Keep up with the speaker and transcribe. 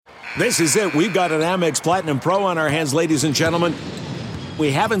This is it. We've got an Amex Platinum Pro on our hands, ladies and gentlemen.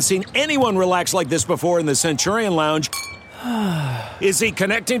 We haven't seen anyone relax like this before in the Centurion Lounge. Is he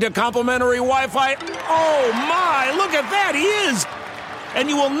connecting to complimentary Wi-Fi? Oh, my. Look at that. He is. And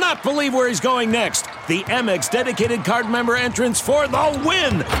you will not believe where he's going next. The Amex dedicated card member entrance for the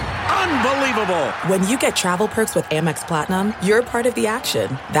win. Unbelievable. When you get travel perks with Amex Platinum, you're part of the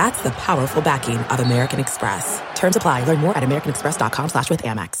action. That's the powerful backing of American Express. Terms apply. Learn more at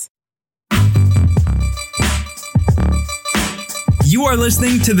americanexpress.com/withAmex. You are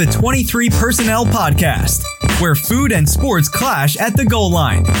listening to the 23 Personnel Podcast, where food and sports clash at the goal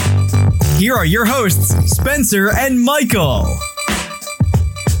line. Here are your hosts, Spencer and Michael.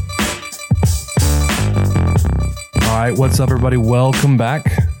 All right, what's up, everybody? Welcome back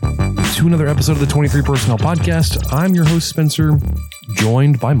to another episode of the 23 Personnel Podcast. I'm your host, Spencer,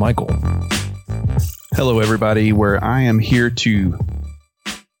 joined by Michael. Hello, everybody, where I am here to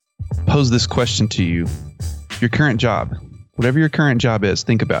pose this question to you. Your current job, whatever your current job is,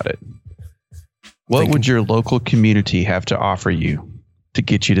 think about it. What would your local community have to offer you to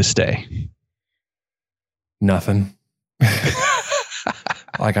get you to stay? Nothing.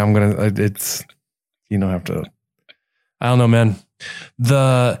 It's, you don't have to. I don't know, man.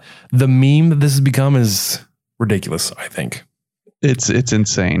 The meme that this has become is ridiculous, I think. It's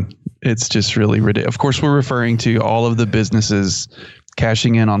insane. It's just really ridiculous. Of course, we're referring to all of the businesses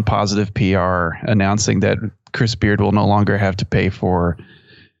cashing in on positive PR, announcing that Chris Beard will no longer have to pay for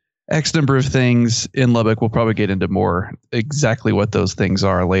X number of things in Lubbock. We'll probably get into more exactly what those things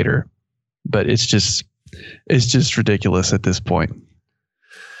are later. But it's just ridiculous at this point.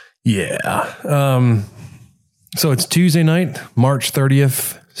 Yeah. So it's Tuesday night, March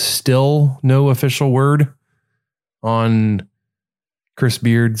 30th. Still no official word on Chris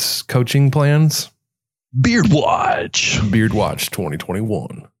Beard's coaching plans. Beard Watch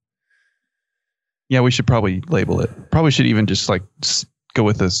 2021. Yeah, we should probably label it. Probably should even just go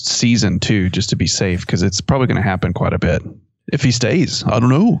with a season 2 just to be safe, because it's probably going to happen quite a bit. If he stays, I don't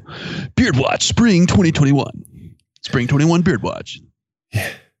know. Beard Watch, Spring 2021. Spring 21 Beard Watch. Yeah.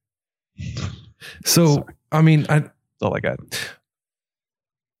 So, sorry. I mean, that's all I got.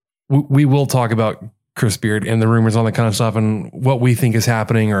 We will talk about Chris Beard and the rumors, all that kind of stuff, and what we think is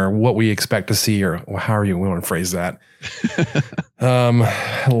happening or what we expect to see, or however you want to phrase that. A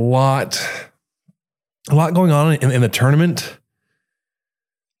lot going on in the tournament.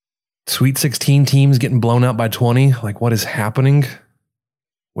 Sweet 16 teams getting blown out by 20. Like, what is happening?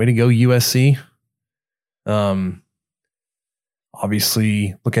 Way to go, USC.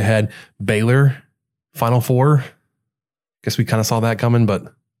 Obviously, look ahead. Baylor, Final Four. Guess we kind of saw that coming,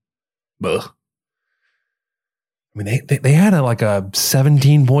 but I mean, they had a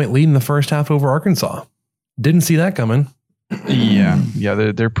 17-point lead in the first half over Arkansas. Didn't see that coming. Yeah,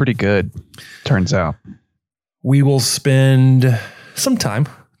 they're pretty good, turns out. We will spend some time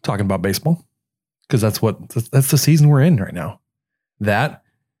talking about baseball, because that's the season we're in right now. That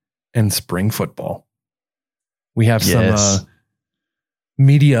and spring football. We have some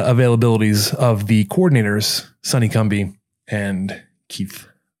media availabilities of the coordinators, Sonny Cumbie and Keith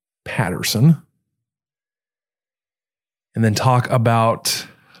Patterson. And then talk about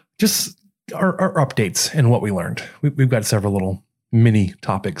just our updates and what we learned. We've got several little mini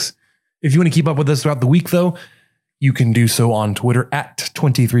topics. If you want to keep up with us throughout the week, though, you can do so on Twitter at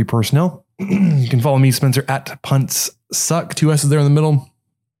 23personnel. You can follow me, Spencer, at puntssuck, 2 S's there in the middle,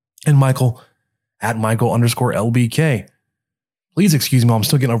 and Michael at Michael_LBK. Please excuse me while I'm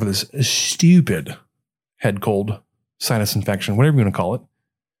still getting over this stupid head cold, sinus infection, whatever you want to call it.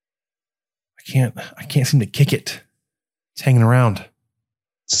 I can't seem to kick it. It's hanging around.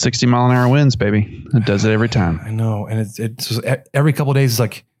 60 mile an hour winds, baby. It does it every time. I know. And it's just, every couple of days, it's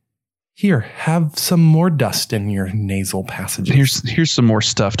like, here, have some more dust in your nasal passages. Here's some more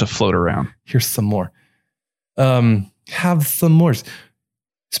stuff to float around. Here's some more. Have some more.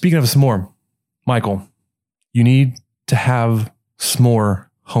 Speaking of some more, Michael, you need to have some more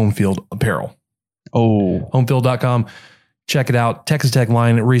home field apparel. Oh, homefield.com. Check it out. Texas Tech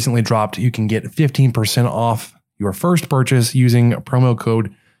line recently dropped. You can get 15% off your first purchase using promo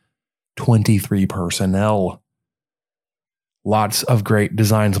code 23personnel. Lots of great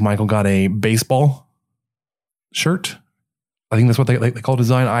designs. Michael got a baseball shirt. I think that's what they call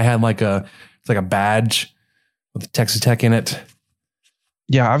design. I had it's like a badge with Texas Tech in it.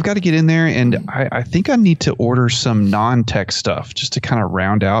 Yeah, I've got to get in there, and I think I need to order some non-tech stuff just to kind of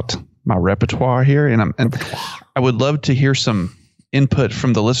round out my repertoire here. And I would love to hear some input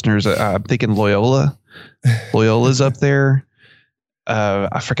from the listeners. I'm thinking Loyola. Loyola's up there.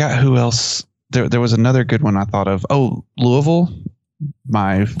 I forgot who else. There was another good one I thought of. Oh, Louisville.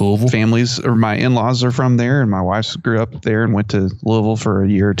 my family's or my in-laws are from there, and my wife grew up there and went to Louisville for a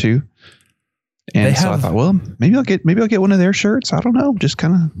year or two. And so I thought, well, maybe I'll get one of their shirts. I don't know, just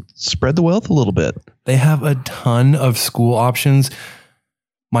kind of spread the wealth a little bit. They have a ton of school options.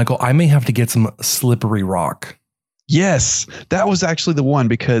 Michael, I may have to get some Slippery Rock. Yes, that was actually the one,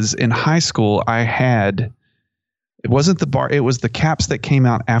 because in high school it wasn't the bar, it was the caps that came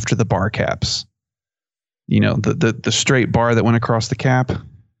out after the bar caps. You know, the straight bar that went across the cap.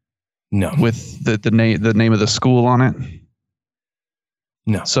 No. With the name of the school on it.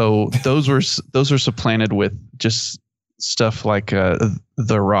 No. So those were supplanted with just stuff like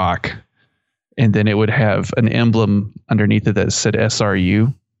The Rock, and then it would have an emblem underneath it that said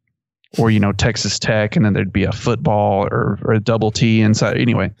SRU, or Texas Tech, and then there'd be a football or a double T inside.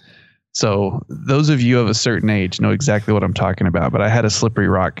 Anyway, so those of you of a certain age know exactly what I'm talking about. But I had a Slippery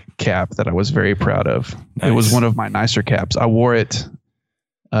Rock cap that I was very proud of. Nice. It was one of my nicer caps. I wore it.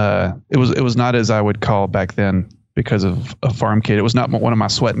 It was not as I would call back then. Because of a farm kid. It was not one of my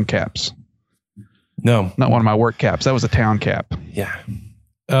sweating caps. No. Not one of my work caps. That was a town cap. Yeah.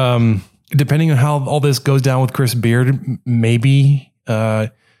 Depending on how all this goes down with Chris Beard, maybe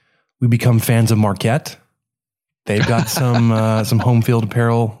we become fans of Marquette. They've got some home field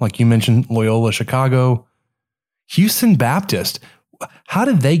apparel, like you mentioned, Loyola Chicago. Houston Baptist. How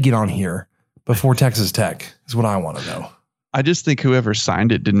did they get on here before Texas Tech is what I want to know. I just think whoever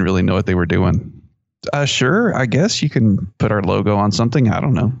signed it didn't really know what they were doing. Sure, I guess you can put our logo on something. I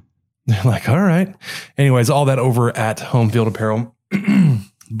don't know. They're like, all right. Anyways, all that over at Home Field Apparel.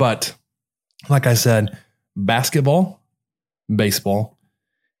 But like I said, basketball, baseball,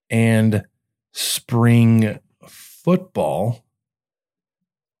 and spring football.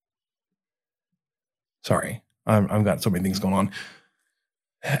 Sorry, I've got so many things going on.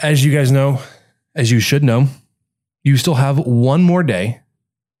 As you guys know, as you should know, you still have one more day.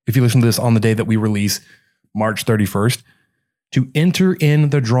 If you listen to this on the day that we release, March 31st, to enter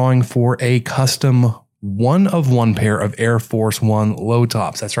in the drawing for a custom 1-of-1 pair of Air Force One low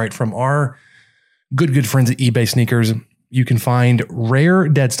tops. That's right. From our good friends at eBay Sneakers, you can find rare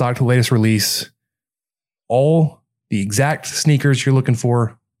dead stock to the latest release. All the exact sneakers you're looking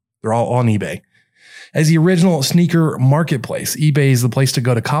for, they're all on eBay. As the original sneaker marketplace, eBay is the place to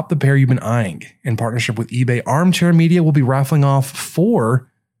go to cop the pair you've been eyeing. In partnership with eBay, Armchair Media will be raffling off 4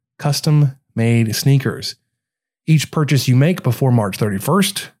 custom-made sneakers. Each purchase you make before March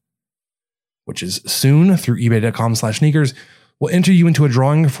 31st, which is soon through ebay.com/sneakers, will enter you into a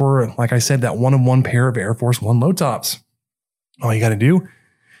drawing for, like I said, that 1-of-1 pair of Air Force One low tops. All you got to do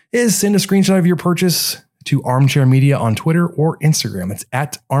is send a screenshot of your purchase to Armchair Media on Twitter or Instagram. It's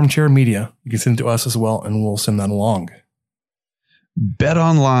at Armchair Media. You can send it to us as well, and we'll send that along.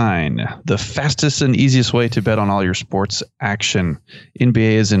 BetOnline, the fastest and easiest way to bet on all your sports action.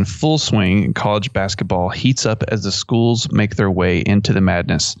 NBA is in full swing, and college basketball heats up as the schools make their way into the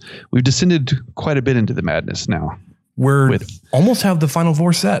madness. We've descended quite a bit into the madness now. We're almost have the Final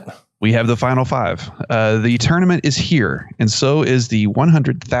Four set. We have the Final Five. The tournament is here, and so is the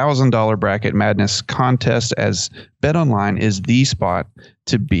 $100,000 Bracket Madness contest, as BetOnline is the spot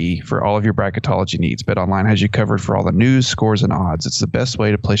to be for all of your bracketology needs. BetOnline has you covered for all the news, scores, and odds. It's the best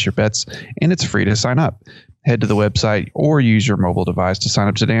way to place your bets, and it's free to sign up. Head to the website or use your mobile device to sign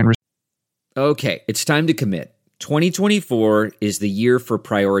up today. And Okay, it's time to commit. 2024 is the year for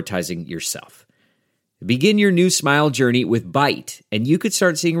prioritizing yourself. Begin your new smile journey with Byte, and you could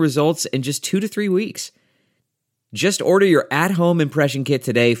start seeing results in just 2 to 3 weeks. Just order your at-home impression kit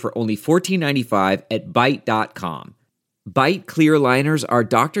today for only $14.95 at Byte.com. Byte clear liners are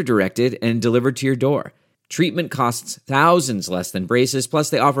doctor-directed and delivered to your door. Treatment costs thousands less than braces,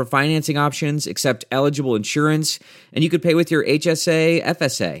 plus they offer financing options, accept eligible insurance, and you could pay with your HSA,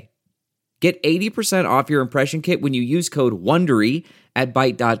 FSA. Get 80% off your impression kit when you use code WONDERY at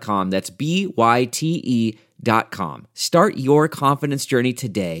Byte.com. That's BYTE.com. Start your confidence journey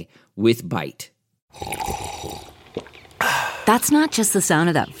today with Byte. That's not just the sound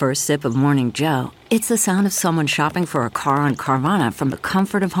of that first sip of Morning Joe. It's the sound of someone shopping for a car on Carvana from the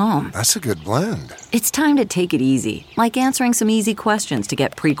comfort of home. That's a good blend. It's time to take it easy, like answering some easy questions to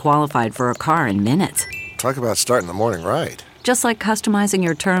get pre-qualified for a car in minutes. Talk about starting the morning right. Just like customizing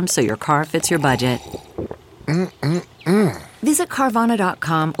your terms so your car fits your budget. Visit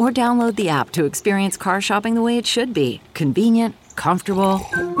Carvana.com or download the app to experience car shopping the way it should be. Convenient, comfortable.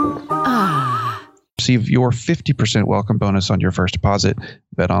 receive your 50% welcome bonus on your first deposit.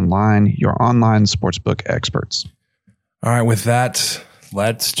 BetOnline, your online sportsbook experts. All right, with that,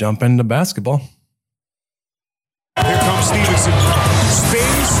 let's jump into basketball. Here comes Stevenson.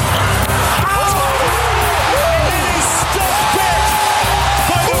 Spins.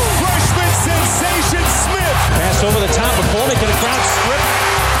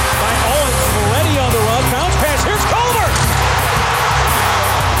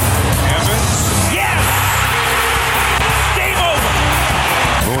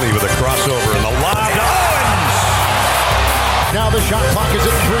 Now the shot clock is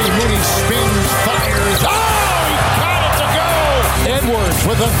at 3. Mooney spins, fires. Oh, he got it to go. Edwards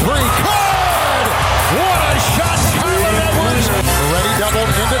with a 3. Good. What a shot, Kyler Edwards. Ready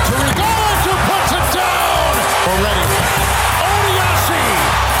doubled into Tariq. Oh, who puts it down. Ready. Odiasi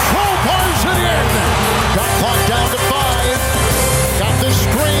crowbars it in. Shot clock down to 5. Got the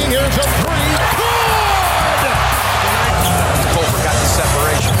screen. Here's a 3. Good. Culver got the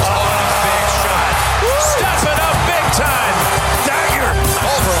separation. Oh, big shot. Step it up big time. Dagger.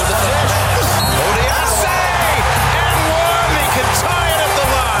 Culver with the dish. Odiasi. And one. He can tie it at the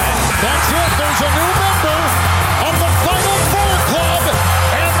line. That's it. There's a new member of the Final Four Club.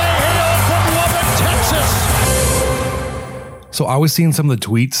 And they hail from Lubbock, Texas. So I was seeing some of the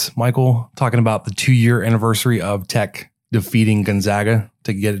tweets, Michael, talking about the 2-year anniversary of Tech defeating Gonzaga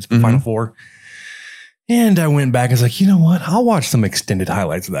to get it to the Final Four. And I went back and was like, you know what? I'll watch some extended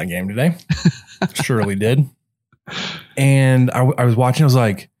highlights of that game today. Surely did. And I was watching. I was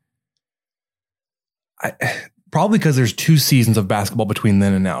like, probably because there's 2 seasons of basketball between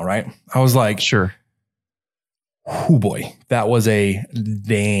then and now, right? I was like, Sure. Oh boy, that was a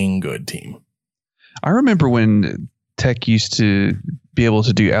dang good team. I remember when Tech used to be able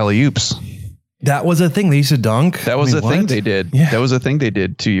to do alley-oops. That was a thing. They used to dunk. That was a thing they did. Yeah. That was a thing they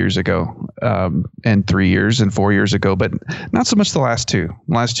did 2 years ago, and 3 years and 4 years ago, but not so much the last 2.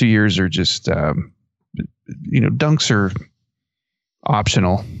 The last 2 years are just, dunks are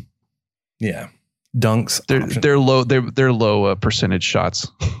optional. Yeah. Dunks. They're low. They're low percentage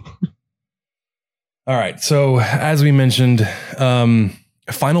shots. All right. So as we mentioned,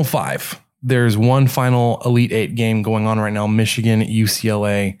 Final 5. There's one final Elite 8 game going on right now. Michigan,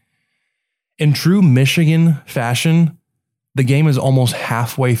 UCLA. In true Michigan fashion, the game is almost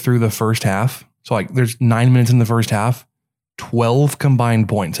halfway through the first half. So like there's 9 minutes in the first half. 12 combined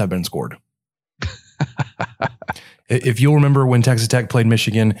points have been scored. If you'll remember when Texas Tech played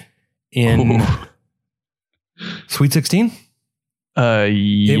Michigan in Sweet 16?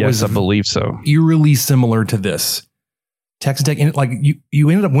 Yes, I believe so. Eerily similar to this. Texas Tech, like you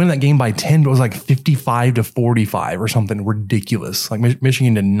ended up winning that game by 10, but it was like 55-45 or something ridiculous. Like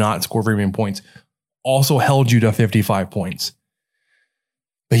Michigan did not score very many points. Also held you to 55 points.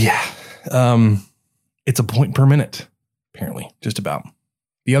 But yeah, it's a point per minute, apparently, just about.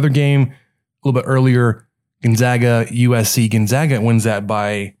 The other game, a little bit earlier, Gonzaga, USC. Gonzaga wins that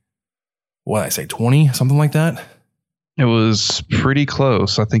by, what did I say, 20, something like that? It was pretty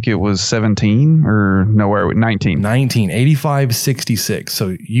close. I think it was 17 or nowhere, 19. 85-66.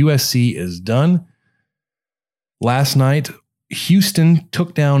 So USC is done. Last night, Houston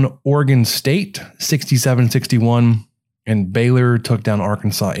took down Oregon State 67-61, and Baylor took down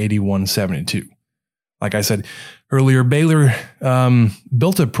Arkansas 81-72. Like I said earlier, Baylor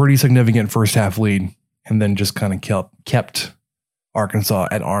built a pretty significant first half lead and then just kind of kept Arkansas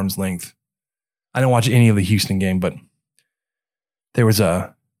at arm's length. I didn't watch any of the Houston game, but there was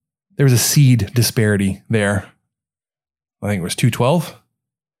a seed disparity there. I think it was 212.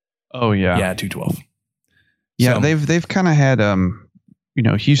 Oh yeah. Yeah, 212. Yeah, so, they've kind of had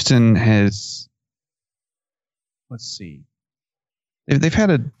Houston has, let's see. They've had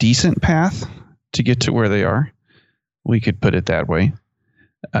a decent path to get to where they are. We could put it that way.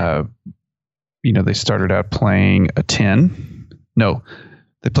 They started out playing a 10. No,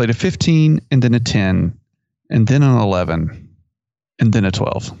 they played a 15 and then a 10 and then an 11 and then a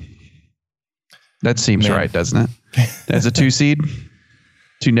 12. That seems right, doesn't it? As a 2 seed,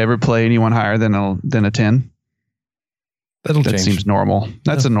 to never play anyone higher than a 10. That change. Seems normal.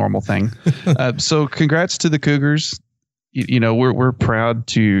 That's a normal thing. So congrats to the Cougars. We're proud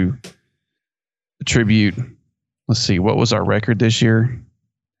to attribute. Let's see, what was our record this year?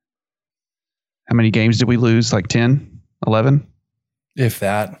 How many games did we lose? Like 10, 11? If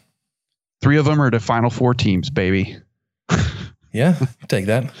that. 3 of them are to Final Four teams, baby. Yeah, take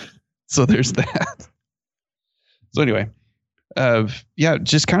that. So there's that. So anyway,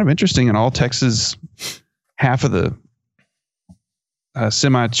 just kind of interesting. In all Texas, half of the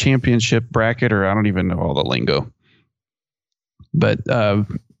semi-championship bracket, or I don't even know all the lingo. But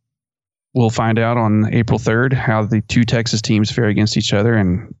we'll find out on April 3rd how the 2 Texas teams fare against each other,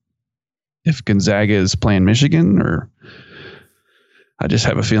 and if Gonzaga is playing Michigan, or I just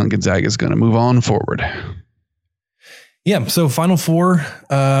have a feeling Gonzaga is going to move on forward. Yeah, so Final Four,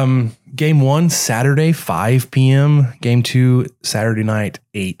 Game 1, Saturday, 5 p.m. Game 2, Saturday night,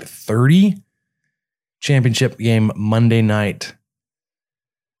 8:30. Championship game, Monday night.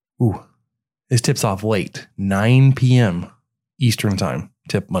 Ooh, this tips off late, 9 p.m. Eastern time,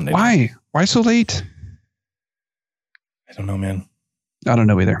 tip Monday night. Why so late? I don't know, man. I don't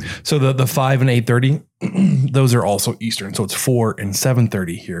know either. So the 5 and 8:30, those are also Eastern. So it's 4 and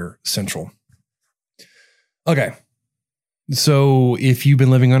 7:30 here Central. Okay. So if you've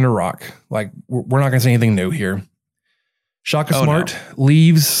been living under a rock, like we're not going to say anything new here. Shaka Smart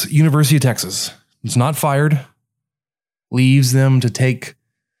leaves University of Texas. It's not fired. Leaves them to take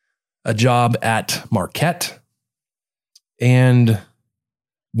a job at Marquette. And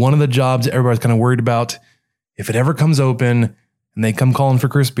one of the jobs everybody's kind of worried about, if it ever comes open and they come calling for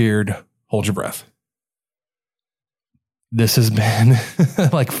Chris Beard, hold your breath. This has been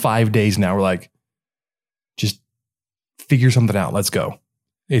like 5 days now. We're like, just figure something out. Let's go.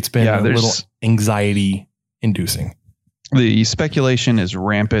 It's been a little anxiety inducing. The speculation is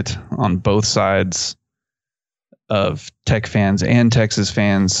rampant on both sides of Tech fans and Texas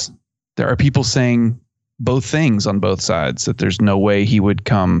fans. There are people saying both things on both sides, that there's no way he would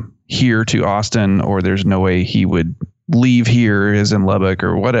come here to Austin, or there's no way he would leave here as in Lubbock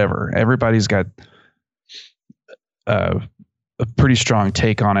or whatever. Everybody's got a pretty strong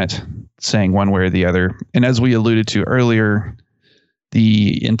take on it, saying one way or the other. And as we alluded to earlier,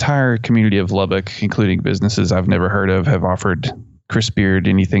 the entire community of Lubbock, including businesses I've never heard of, have offered Chris Beard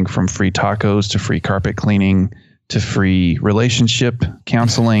anything from free tacos to free carpet cleaning to free relationship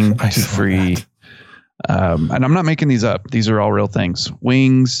counseling to free. And I'm not making these up. These are all real things.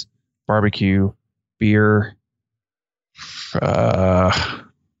 Wings, barbecue, beer. I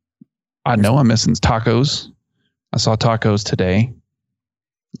know I'm missing tacos. I saw tacos today.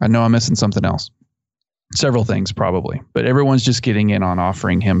 I know I'm missing something else. Several things probably, but everyone's just getting in on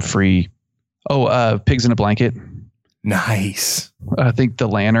offering him free. Pigs in a blanket. Nice. I think the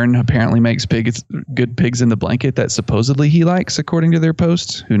Lantern apparently makes good pigs in the blanket that supposedly he likes, according to their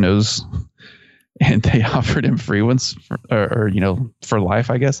post. Who knows? And they offered him free ones for life,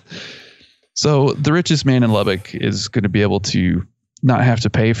 I guess. So the richest man in Lubbock is going to be able to not have to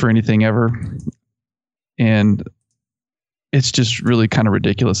pay for anything ever. And it's just really kind of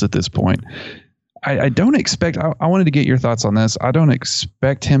ridiculous at this point. I don't expect, I wanted to get your thoughts on this. I don't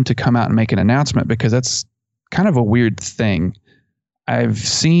expect him to come out and make an announcement, because that's kind of a weird thing. I've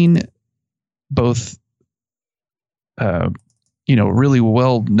seen both, really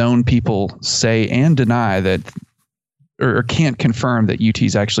well-known people say and deny that, or can't confirm that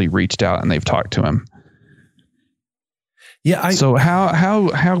UT's actually reached out and they've talked to him. Yeah. So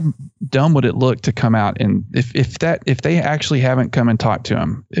how dumb would it look to come out and if they actually haven't come and talked to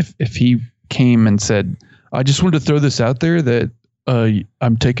him, if he came and said, I just wanted to throw this out there that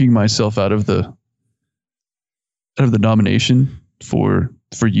I'm taking myself out of the nomination for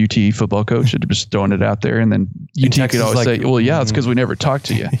UT football coach, and just throwing it out there, and then UT could always say, well, yeah, it's because we never talked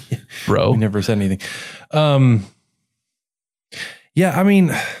to you, bro. We never said anything. Yeah, I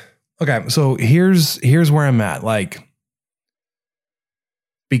mean, okay, so here's where I'm at. Like,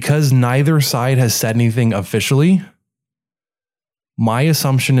 because neither side has said anything officially, my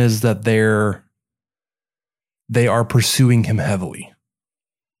assumption is that they are pursuing him heavily.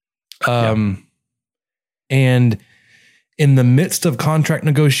 And in the midst of contract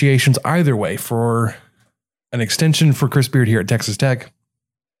negotiations, either way, for an extension for Chris Beard here at Texas Tech,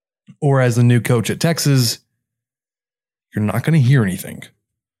 or as the new coach at Texas, you're not going to hear anything.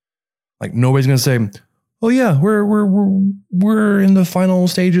 Like, nobody's going to say, oh yeah, we're in the final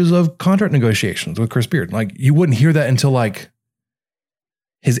stages of contract negotiations with Chris Beard. Like, you wouldn't hear that until like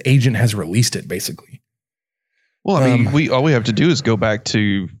his agent has released it, basically. Well, I mean, all we have to do is go back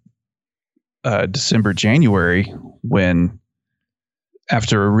to December, January, when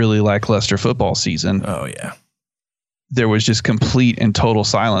after a really lackluster football season, there was just complete and total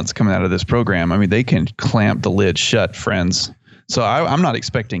silence coming out of this program. I mean, they can clamp the lid shut, friends. So I'm not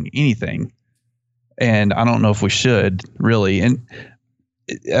expecting anything, and I don't know if we should really. And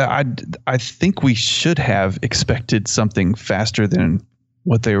I think we should have expected something faster than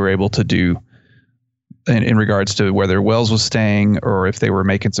what they were able to do in regards to whether Wells was staying or if they were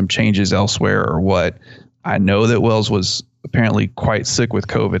making some changes elsewhere or what. I know that Wells was apparently quite sick with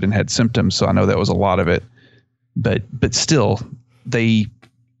COVID and had symptoms, so I know that was a lot of it. But still, they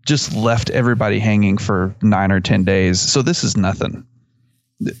just left everybody hanging for 9 or 10 days. So this is nothing.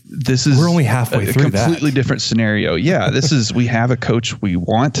 We're only halfway through that. A completely different scenario. Yeah, we have a coach we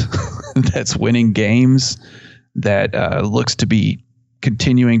want that's winning games, that looks to be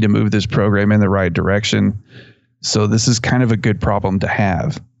continuing to move this program in the right direction. So this is kind of a good problem to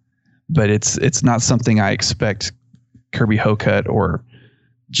have, but it's not something I expect Kirby Hocutt or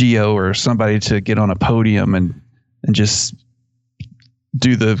Gio or somebody to get on a podium and just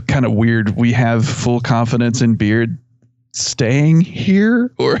do the kind of weird, we have full confidence in Beard staying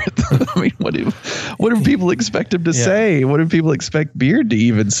here? Or I mean, what do people expect him to say? What do people expect Beard to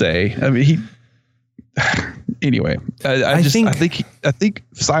even say? I mean, anyway, I think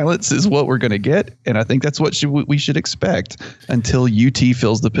silence is what we're going to get, and I think that's what we should expect until UT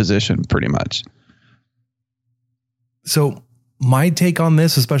fills the position, pretty much. So my take on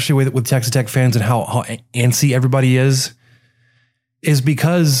this, especially with Texas Tech fans and how antsy everybody is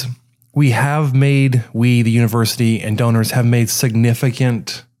because the university and donors have made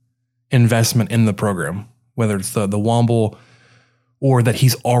significant investment in the program, whether it's the Womble or that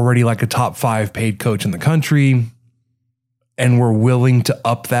he's already like a top 5 paid coach in the country, and we're willing to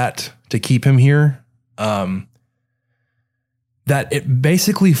up that to keep him here. That it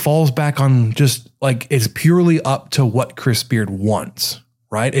basically falls back on just like it's purely up to what Chris Beard wants,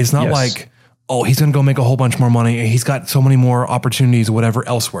 right? It's not like, oh, he's going to go make a whole bunch more money and he's got so many more opportunities or whatever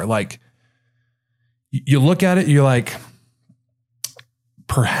elsewhere. Like, you look at it, you're like,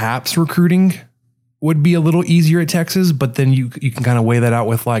 perhaps recruiting would be a little easier at Texas, but then you can kind of weigh that out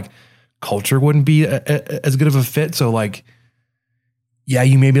with like culture wouldn't be as good of a fit. So like, yeah,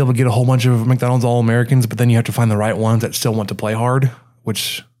 you may be able to get a whole bunch of McDonald's All-Americans, but then you have to find the right ones that still want to play hard,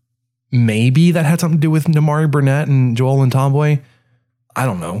 which maybe that had something to do with Namari Burnett and Joel and Tomboy. I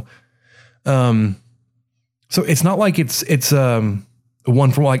don't know. So it's not like it's one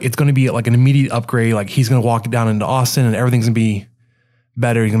from like, it's going to be like an immediate upgrade. Like he's going to walk down into Austin and everything's going to be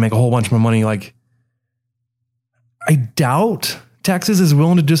better. He's going to make a whole bunch more money. Like, I doubt Texas is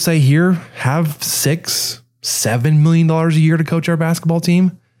willing to just say, here, have $6-7 million a year to coach our basketball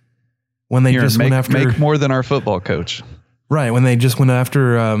team when they just went after make more than our football coach. Right. When they just went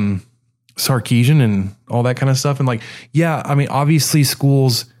after Sarkisian and all that kind of stuff. And like, yeah, I mean, obviously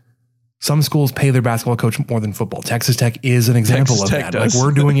some schools pay their basketball coach more than football. Texas Tech is an example of that. Like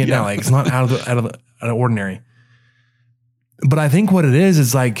we're doing it now. Like it's not out of the ordinary. But I think what it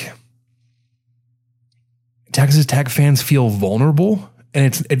is like Texas Tech fans feel vulnerable,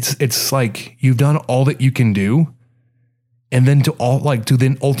 and it's like you've done all that you can do, and then to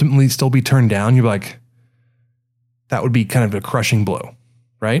then ultimately still be turned down. You're like, that would be kind of a crushing blow,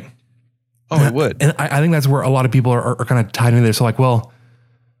 right? Oh, it would. And I think that's where a lot of people are kind of tied into this. So like, well,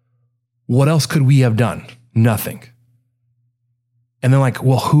 what else could we have done? Nothing. And then like,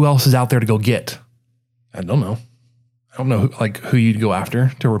 well, who else is out there to go get? I don't know. I don't know who you'd go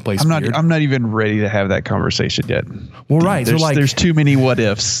after to replace Beard. I'm not even ready to have that conversation yet. Well, right. There's too many what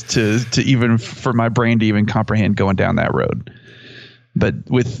ifs to even for my brain to even comprehend going down that road. But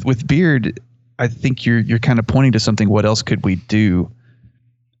with Beard, I think you're kind of pointing to something. What else could we do?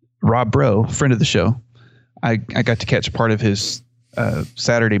 Rob Bro, friend of the show, I got to catch part of his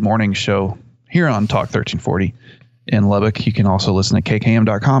Saturday morning show here on Talk 1340 in Lubbock. You can also listen to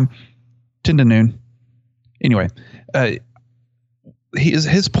kkm.com 10 to noon. Anyway,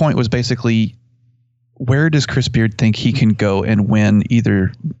 his point was basically, where does Chris Beard think he can go and win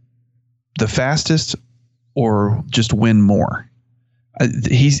either the fastest or just win more?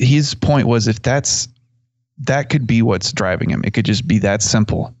 His point was, if that could be what's driving him. It could just be that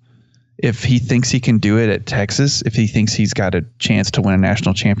simple. If he thinks he can do it at Texas, if he thinks he's got a chance to win a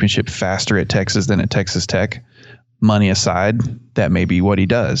national championship faster at Texas than at Texas Tech, money aside, that may be what he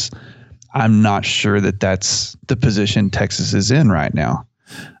does. I'm not sure that that's the position Texas is in right now.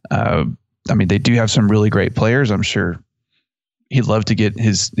 I mean, they do have some really great players. I'm sure he'd love to get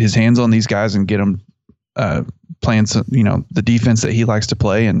his hands on these guys and get them playing some, the defense that he likes to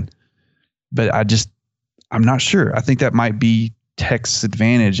play. But I'm not sure. I think that might be Tech's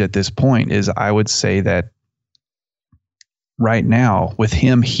advantage at this point. Is I would say that right now with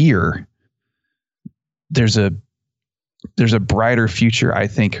him here, there's a brighter future, I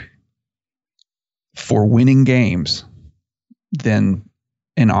think, for winning games than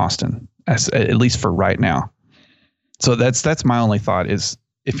in Austin, at least for right now. So that's my only thought is,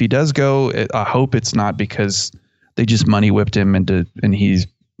 if he does go, I hope it's not because they just money whipped him and he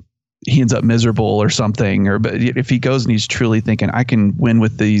ends up miserable or something. But if he goes and he's truly thinking, I can win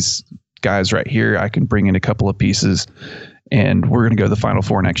with these guys right here, I can bring in a couple of pieces and we're going to go to the Final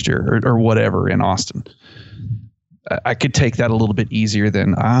Four next year or whatever in Austin, I could take that a little bit easier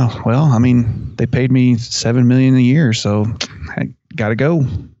than, they paid me $7 million a year, so I gotta go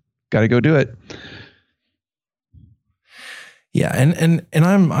do it. Yeah. And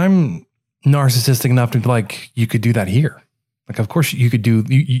I'm narcissistic enough to be like, you could do that here. Like, of course you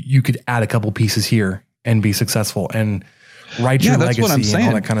could add a couple pieces here and be successful and write your legacy and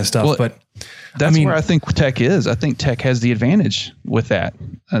all that kind of stuff. Well, but that's where I think Tech is. I think Tech has the advantage with that.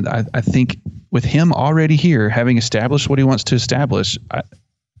 And I think with him already here, having established what he wants to establish,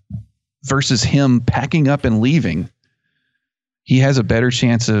 versus him packing up and leaving, he has a better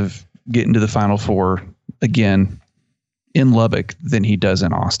chance of getting to the Final Four again in Lubbock than he does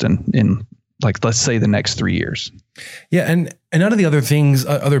in Austin in, like, let's say the next 3 years. Yeah. And out of the other things,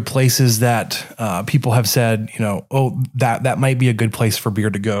 other places that people have said, that might be a good place for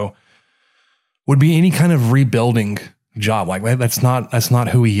Beard to go would be any kind of rebuilding job. Like that's not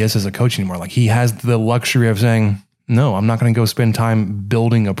who he is as a coach anymore. Like he has the luxury of saying, no, I'm not going to go spend time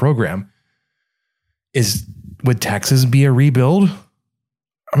building a program. Would Texas be a rebuild?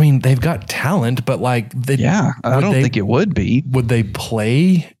 I mean, they've got talent, but I don't think it would be. Would they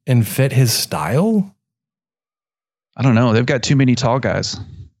play and fit his style? I don't know. They've got too many tall guys.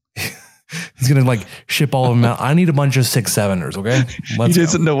 He's going to ship all of them out. I need a bunch of 6'7"ers. Okay. He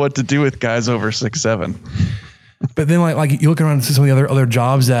doesn't know what to do with guys over 6'7". But then you look around and see some of the other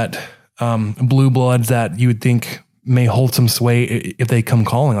jobs that blue bloods that you would think may hold some sway if they come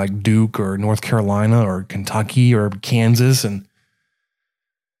calling, like Duke or North Carolina or Kentucky or Kansas. And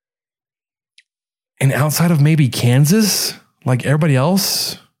outside of maybe Kansas, like everybody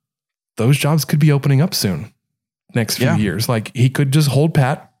else, those jobs could be opening up soon, next few years. Like he could just hold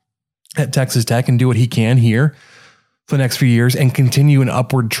pat at Texas Tech and do what he can here for the next few years and continue an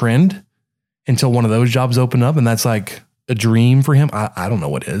upward trend until one of those jobs open up. And that's like a dream for him. I don't know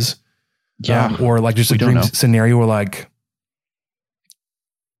what is. Yeah. Or like just a dream scenario where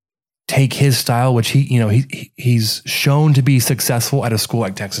take his style, which he's shown to be successful at a school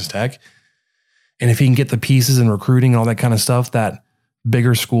like Texas Tech. And if he can get the pieces and recruiting and all that kind of stuff that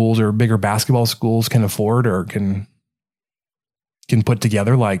bigger schools or bigger basketball schools can afford or can put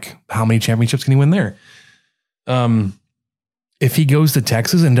together, like how many championships can he win there? If he goes to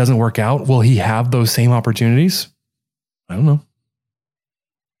Texas and doesn't work out, will he have those same opportunities? I don't know.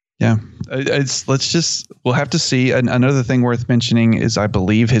 Yeah, we'll have to see. Another thing worth mentioning is I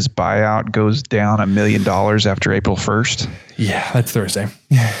believe his buyout goes down $1 million after April 1st. Yeah, that's Thursday.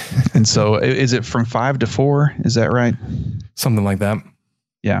 And so is it from 5 to 4? Is that right? Something like that.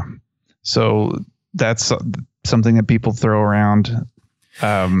 Yeah. So that's something that people throw around.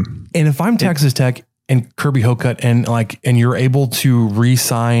 And if I'm Texas Tech and Kirby Hocutt and you're able to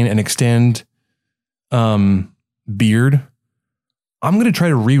re-sign and extend Beard, I'm going to try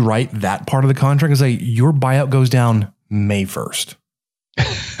to rewrite that part of the contract and say your buyout goes down May 1st.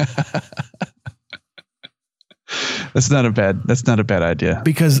 That's not a bad idea.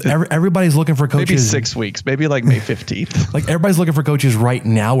 Because everybody's looking for coaches. Maybe 6 weeks, maybe like May 15th. Like everybody's looking for coaches right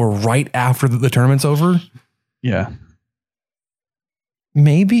now or right after the tournament's over. Yeah.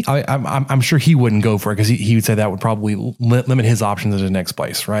 Maybe I'm sure he wouldn't go for it because he would say that would probably limit his options at his next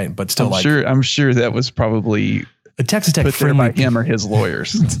place. Right. But still I'm sure that was probably a Texas Tech friendly by him or his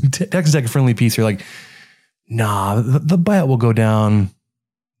lawyers. Texas Tech friendly piece. You're like, nah, the buyout will go down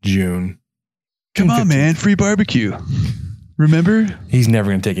June. Come on, man. Free barbecue. Remember? He's never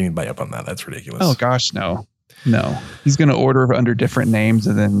going to take anybody up on that. That's ridiculous. Oh gosh. No. He's going to order under different names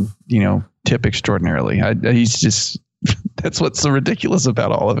and then, tip extraordinarily. He's just, that's what's so ridiculous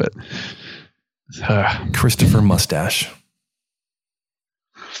about all of it. Christopher Mustache.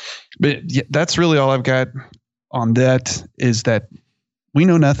 But yeah, that's really all I've got on that is that we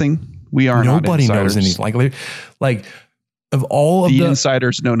know nothing. We are nobody not knows anything. Like of all of the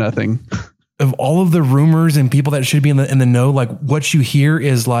insiders know nothing. Of all of the rumors and people that should be in the know, like what you hear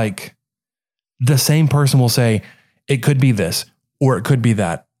is like the same person will say it could be this or it could be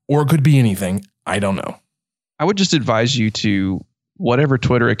that or it could be anything. I don't know. I would just advise you to whatever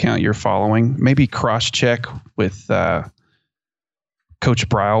Twitter account you're following, maybe cross-check with Coach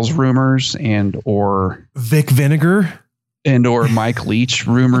Bryles rumors or Vic Vinegar or Mike Leach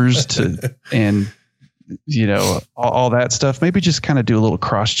rumors and all that stuff. Maybe just kind of do a little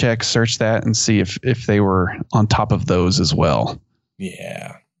cross-check, search that and see if they were on top of those as well.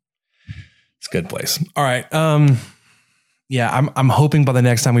 Yeah. It's a good place. All right. Yeah, I'm hoping by the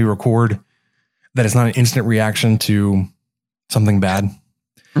next time we record that it's not an instant reaction to something bad.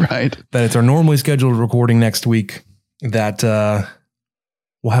 Right. That it's our normally scheduled recording next week that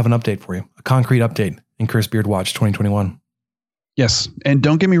we'll have an update for you. A concrete update in Chris Beard Watch 2021. Yes. And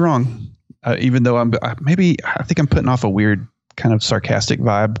don't get me wrong. Even though I think I'm putting off a weird kind of sarcastic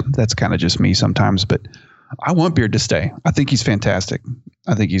vibe. That's kind of just me sometimes, but I want Beard to stay. I think he's fantastic.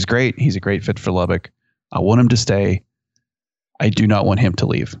 I think he's great. He's a great fit for Lubbock. I want him to stay. I do not want him to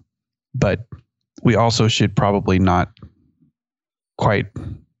leave, but we also should probably not quite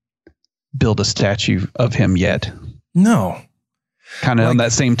build a statue of him yet. No. Kind of on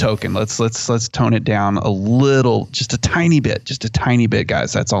that same token, let's tone it down a little, just a tiny bit,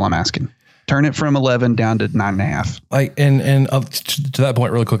 guys. That's all I'm asking. Turn it from 11 down to 9.5. And to that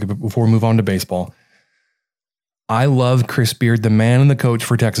point, really quickly, before we move on to baseball, I love Chris Beard, the man and the coach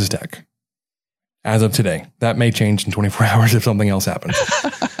for Texas Tech. As of today, that may change in 24 hours if something else happens.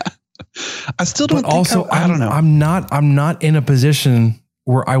 I still don't. I don't know. I'm not in a position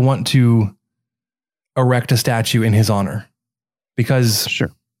where I want to erect a statue in his honor, because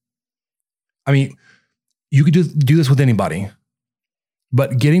sure. I mean, you could just do this with anybody,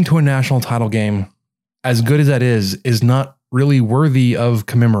 but getting to a national title game, as good as that is not really worthy of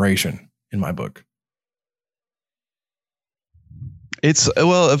commemoration in my book. It's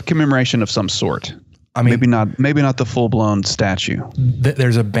of commemoration of some sort. I mean, maybe not the full blown statue.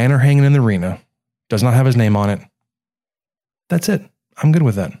 There's a banner hanging in the arena, does not have his name on it. That's it. I'm good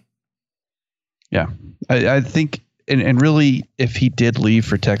with that. Yeah, I think, and really, if he did leave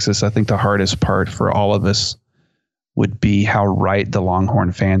for Texas, I think the hardest part for all of us would be how right the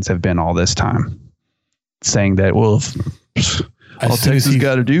Longhorn fans have been all this time, saying that, well, all Texas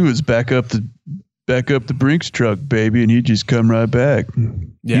got to do is back up the Brinks truck, baby, and he'd just come right back.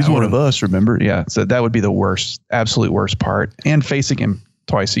 Yeah, he's one of us, remember? Yeah, so that would be the worst, absolute worst part. And facing him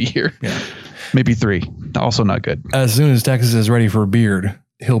twice a year. Yeah. Maybe 3. Also not good. As soon as Texas is ready for Beard,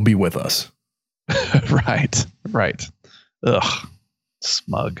 he'll be with us. Right. Ugh.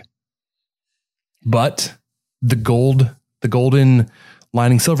 Smug. But the golden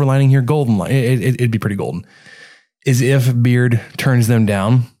lining, silver lining here, golden line, it'd be pretty golden, is if Beard turns them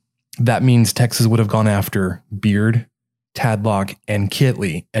down, that means Texas would have gone after Beard, Tadlock, and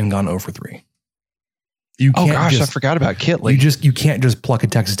Kitley and gone 0-3. I forgot about Kitley. You can't just pluck a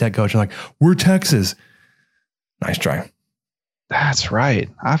Texas Tech coach and like, we're Texas. Nice try. That's right.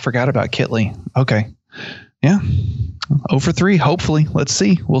 I forgot about Kitley. Okay. Yeah. 0-3, hopefully. Let's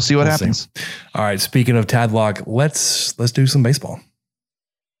see. We'll see what happens. All right. Speaking of Tadlock, let's do some baseball.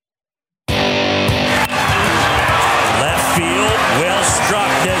 Left field, well struck.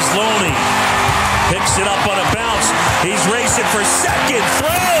 Desloney picks it up on a bounce. He's racing for second. Throw!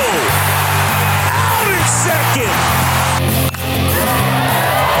 Out in second!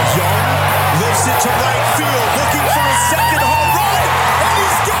 Young lifts it to right field, looking for a second home run, and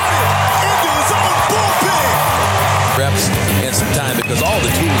he's got it into his own bullpen. Reps and some time because all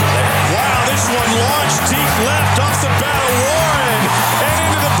the tools are there. Wow, this one launched deep left off the bat of Warren and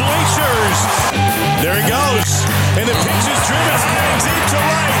into the bleachers. There he goes, and the pitch is driven deep to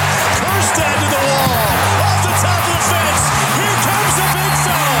right. Kjerstad to the wall, off the top of the fence. Here comes the big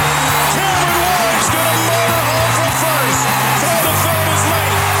fella. Cameron Warren's going to motor home from first. Throw to third is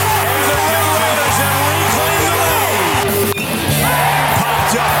late, and the Red Raiders have reclaimed the lead.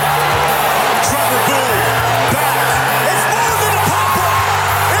 Popped up. Trevor Boone back. It's more than a pop-up.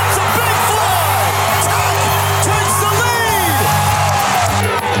 It's a big fly. Tech takes the lead.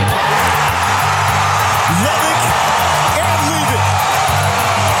 Love it and leave it.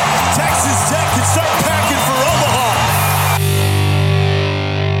 Texas Tech can start packing for Omaha.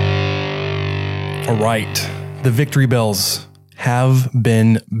 All right. The victory bells have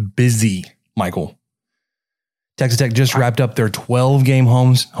been busy, Michael. Texas Tech just wrapped up their 12-game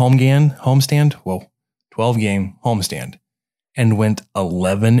homestand. Whoa, 12-game homestand, and went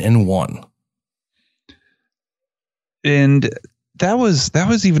 11-1. And that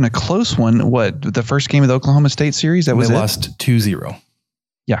was even a close one. What, the first game of the Oklahoma State series? They lost 2-0.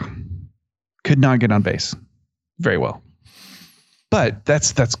 Yeah, could not get on base very well. But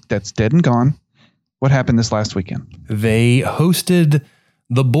that's dead and gone. What happened this last weekend? They hosted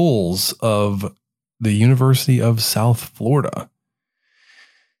the Bulls of the University of South Florida.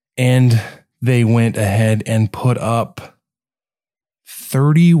 And they went ahead and put up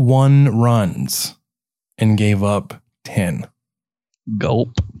 31 runs and gave up 10.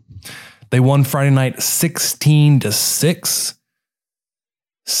 Gulp. They won Friday night 16-6.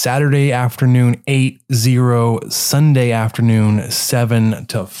 Saturday afternoon 8-0. Sunday afternoon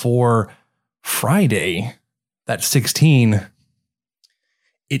 7-4. Friday, that 16,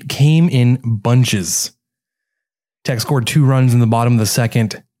 it came in bunches. Tech scored 2 runs in the bottom of the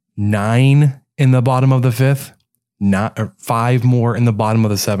second, 9 in the bottom of the fifth, 5 more in the bottom of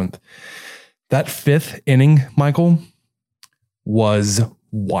the seventh. That 5th inning, Michael, was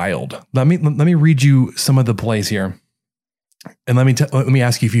wild. Let me read you some of the plays here, and let me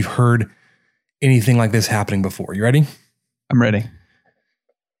ask you if you've heard anything like this happening before. You ready? I'm ready.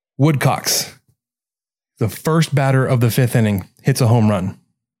 Woodcocks, the first batter of the 5th inning, hits a home run.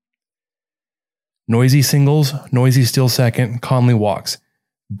 Noisy singles, Noisy still second, Conley walks.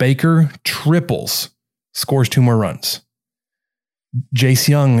 Baker triples, scores 2 more runs. Jace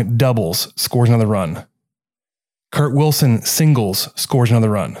Young doubles, scores another run. Kurt Wilson singles, scores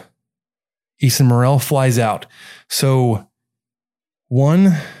another run. Easton Morrell flies out. So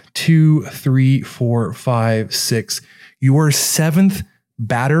 1, 2, 3, 4, 5, 6. Your 7th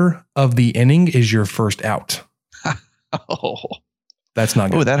batter of the inning is your first out. Oh, that's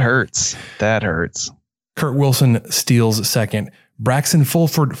not good. Oh, that hurts. That hurts. Kurt Wilson steals second. Braxton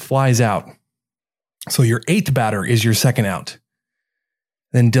Fulford flies out. So your 8th batter is your second out.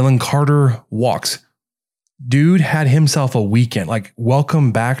 Then Dylan Carter walks. Dude had himself a weekend. Like,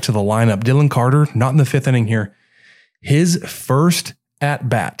 welcome back to the lineup. Dylan Carter, not in the 5th inning here. His first at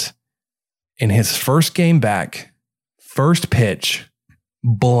bat in his first game back, first pitch,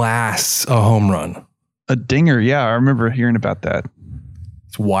 blasts a home run. A dinger. Yeah, I remember hearing about that.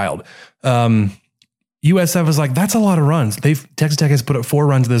 It's wild. USF is like, that's a lot of runs. Texas Tech has put up 4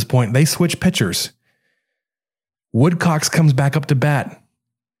 runs at this point. They switch pitchers. Woodcox comes back up to bat,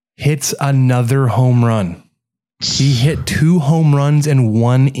 hits another home run. He hit 2 home runs in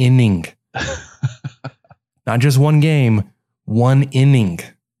 1 inning. Not just 1 game, 1 inning.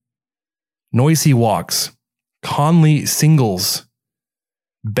 Noisy walks. Conley singles.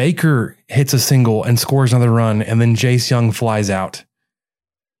 Baker hits a single and scores another run, and then Jace Young flies out.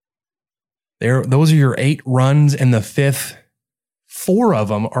 Those are your 8 runs in the 5th. 4 of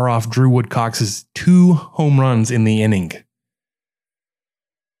them are off Drew Woodcox's 2 home runs in the inning.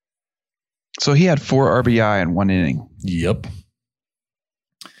 So he had 4 RBI in 1 inning. Yep.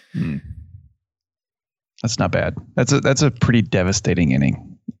 That's not bad. That's a pretty devastating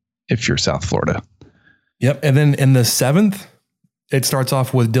inning if you're South Florida. Yep. And then in the 7th, it starts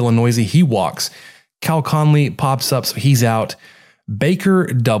off with Dylan Noisy. He walks. Cal Conley pops up, so he's out. Baker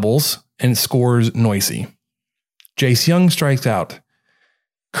doubles and scores Noisy. Jace Young strikes out.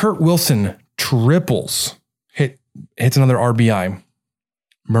 Kurt Wilson triples. Hits another RBI.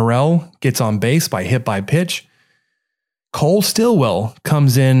 Morrell gets on base by hit by pitch. Cole Stillwell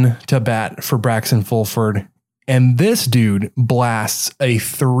comes in to bat for Braxton Fulford, and this dude blasts a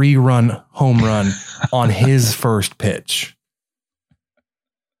 3-run home run on his first pitch.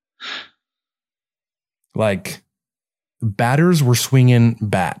 Like, batters were swinging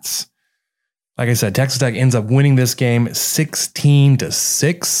bats. Like I said, Texas Tech ends up winning this game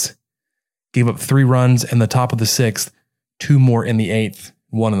 16-6. Gave up 3 runs in the top of the 6th, 2 more in the 8th,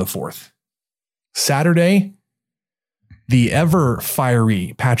 1 in the 4th. Saturday, the ever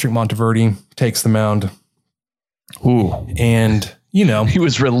fiery Patrick Monteverde takes the mound. Ooh. And, you know, he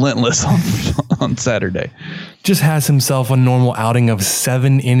was relentless on Saturday. Just has himself a normal outing of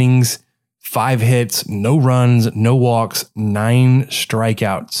 7 innings, 5 hits, no runs, no walks, 9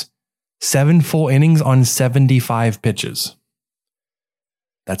 strikeouts. 7 full innings on 75 pitches.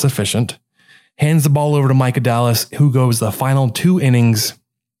 That's efficient. Hands the ball over to Micah Dallas, who goes the final 2 innings,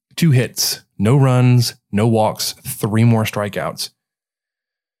 2 hits, no runs, no walks, 3 more strikeouts.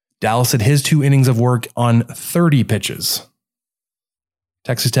 Dallas had his 2 innings of work on 30 pitches.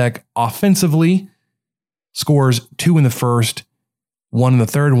 Texas Tech offensively scores 2 in the 1st, 1 in the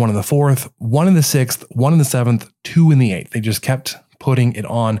 3rd, 1 in the 4th, 1 in the 6th, 1 in the 7th, 2 in the 8th. They just kept putting it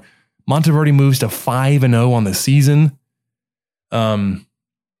on. Monteverde moves to 5-0 on the season. I'll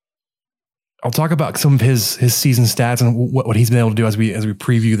talk about some of his season stats and what he's been able to do as we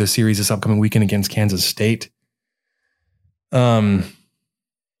preview the series this upcoming weekend against Kansas State.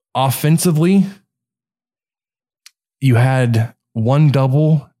 Offensively, you had 1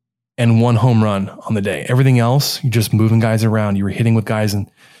 double and 1 home run on the day. Everything else, you're just moving guys around. You were hitting with guys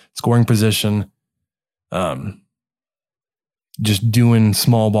in scoring position. Just doing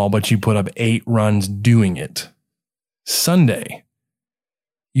small ball, but you put up 8 runs doing it. Sunday,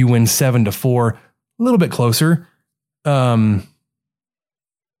 you win 7-4, a little bit closer. Mason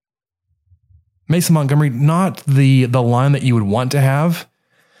Montgomery, not the line that you would want to have.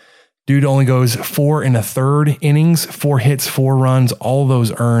 Dude only goes 4 in the 3rd innings, 4 hits, 4 runs, all of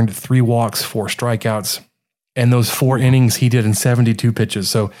those earned, 3 walks, 4 strikeouts. And those 4 innings he did in 72 pitches.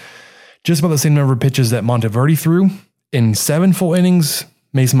 So just about the same number of pitches that Monteverde threw. In 7 full innings,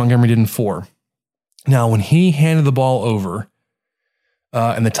 Mason Montgomery did in 4. Now, when he handed the ball over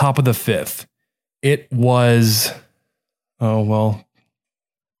in the top of the 5th, it was, South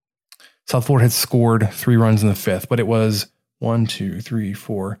Florida had scored 3 runs in the 5th, but it was 1, 2, 3,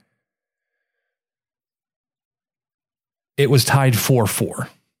 4. It was tied 4-4.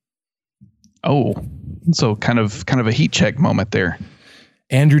 Oh, so kind of a heat check moment there.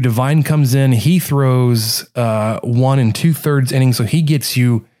 Andrew Devine comes in. He throws 1 2/3 innings, so he gets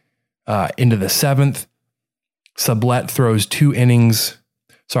you into the 7th. Sublette throws 2 innings.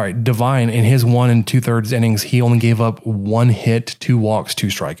 Sorry, Devine in his 1 2/3 innings, he only gave up 1 hit, 2 walks, 2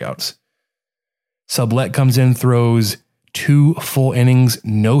 strikeouts. Sublette comes in, throws 2 full innings,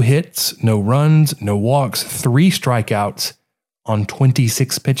 no hits, no runs, no walks, 3 strikeouts, on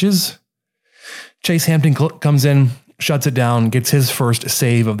 26 pitches. Chase Hampton comes in, shuts it down, gets his first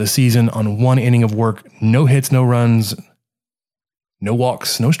save of the season on 1 inning of work. No hits, no runs, no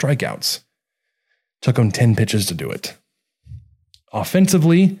walks, no strikeouts. Took him 10 pitches to do it.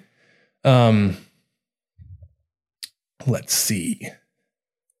 Offensively, let's see.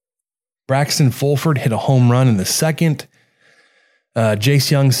 Braxton Fulford hit a home run in the second.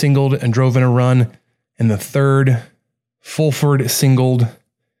 Jace Young singled and drove in a run in the third. Fulford singled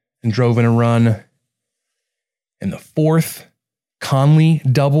and drove in a run in the fourth. Conley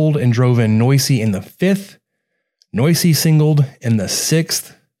doubled and drove in Noisy in the fifth. Noisy singled in the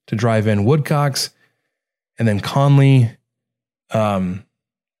sixth to drive in Woodcocks. And then Conley and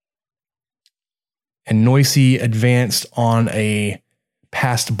Noisy advanced on a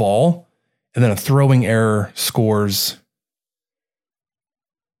passed ball. And then a throwing error scores.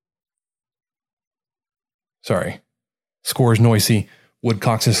 Scores Noisy.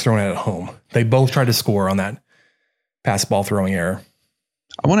 Woodcocks is thrown at home. They both tried to score on that pass ball throwing error.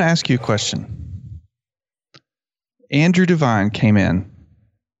 I want to ask you a question. Andrew Devine came in,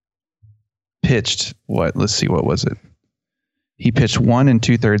 pitched what? Let's see, what was it? He pitched 1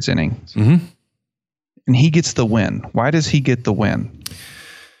 2/3 innings. Mm-hmm. And he gets the win. Why does he get the win?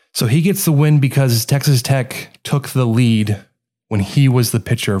 So he gets the win because Texas Tech took the lead when he was the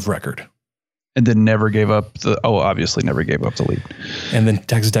pitcher of record. And then never gave up obviously never gave up the lead. And then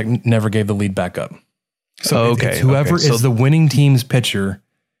Texas Tech never gave the lead back up. So it's whoever So is the winning team's pitcher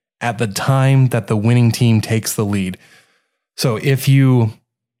at the time that the winning team takes the lead. So if you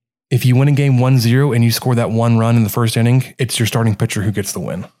win a game 1-0 and you score that 1 run in the first inning, it's your starting pitcher who gets the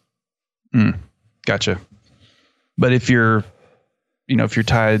win. Gotcha. But if you're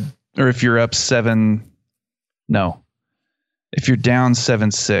tied or if you're up if you're down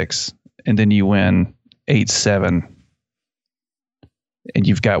 7-6 and then you win 8-7 and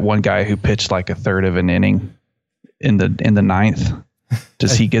you've got one guy who pitched like a third of an inning in the ninth,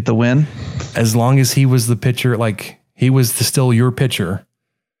 does he get the win? As long as he was the pitcher, like he was still your pitcher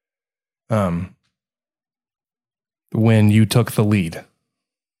when you took the lead.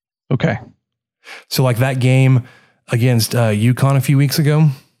 Okay. So like that game against UConn a few weeks ago,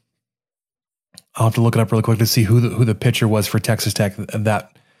 I'll have to look it up really quick to see who the pitcher was for Texas Tech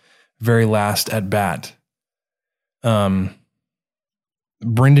that very last at bat.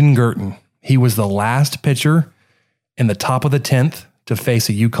 Brendan Girton. He was the last pitcher in the top of the 10th to face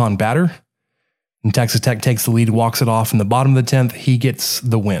a UConn batter. And Texas Tech takes the lead, walks it off in the bottom of the 10th. He gets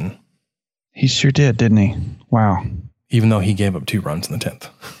the win. He sure did, didn't he? Wow. Even though he gave up 2 runs in the 10th.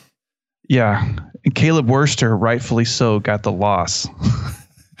 Yeah. And Caleb Worster, rightfully so, got the loss.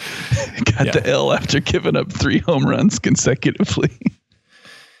 The L after giving up 3 home runs consecutively.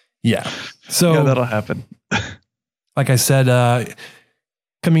 Yeah. So yeah, that'll happen. Like I said,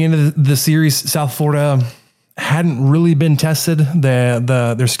 coming into the series, South Florida hadn't really been tested.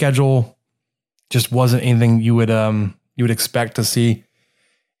 Their schedule just wasn't anything you would expect to see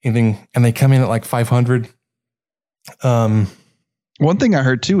anything, and they come in at like 500. One thing I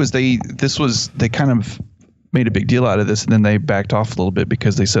heard too is they kind of made a big deal out of this, and then they backed off a little bit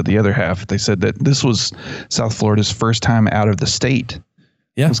because they said the other half. They said that this was South Florida's first time out of the state.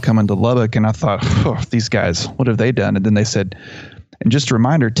 Yeah, was coming to Lubbock, and I thought, these guys, what have they done? And then they said, and just a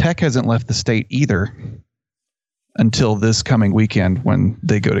reminder, Tech hasn't left the state either until this coming weekend when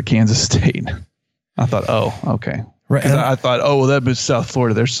they go to Kansas State. I thought, okay. Right. I thought, that was South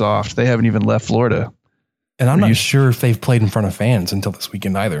Florida. They're soft. They haven't even left Florida. And I'm not sure if they've played in front of fans until this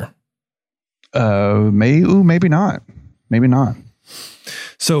weekend either. Maybe not. Maybe not.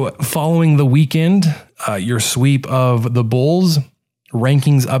 So following the weekend, your sweep of the Bulls,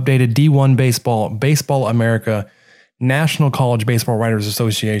 rankings updated, D1 Baseball, Baseball America, National College Baseball Writers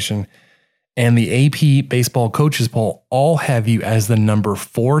Association, and the AP Baseball Coaches Poll all have you as the number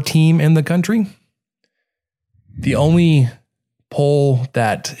 4 team in the country. The only poll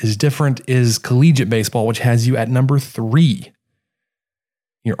that is different is Collegiate Baseball, which has you at number 3.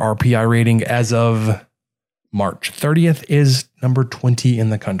 Your RPI rating as of March 30th is number 20 in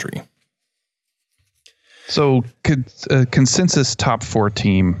the country. So consensus top 4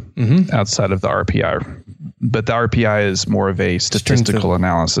 team outside of the RPI, but the RPI is more of a statistical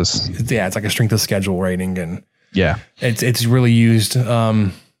analysis. Yeah, it's like a strength of schedule rating, and yeah, it's really used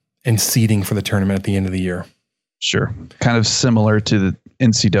in seeding for the tournament at the end of the year. Sure, kind of similar to the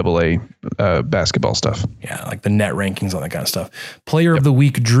NCAA basketball stuff. Yeah, like the net rankings, all that kind of stuff. Player of the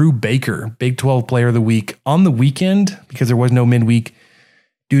week, Drew Baker, Big 12 Player of the Week on the weekend because there was no midweek.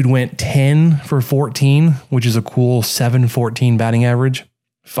 Dude went 10 for 14, which is a cool 714 batting average,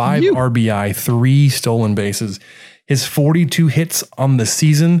 5 RBI, 3 stolen bases. His 42 hits on the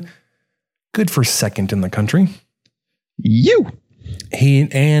season, good for second in the country.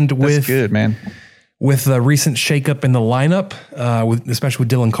 That's good, man. With the recent shakeup in the lineup, especially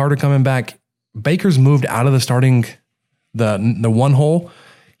with Dylan Carter coming back, Baker's moved out of the starting the one hole.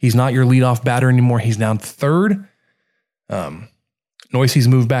 He's not your leadoff batter anymore. He's now third. Noisey's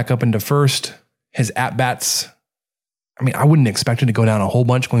moved back up into first. His at-bats, I mean, I wouldn't expect it to go down a whole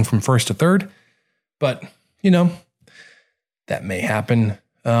bunch going from first to third, but, that may happen.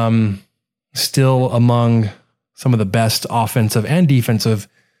 Still among some of the best offensive and defensive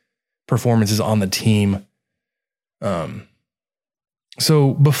performances on the team.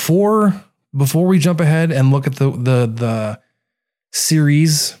 So before we jump ahead and look at the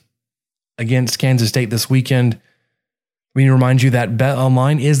series against Kansas State this weekend, we need to remind you that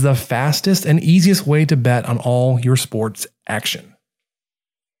BetOnline is the fastest and easiest way to bet on all your sports action.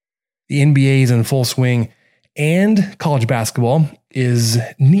 The NBA is in full swing, and college basketball is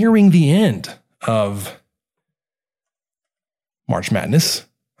nearing the end of March Madness.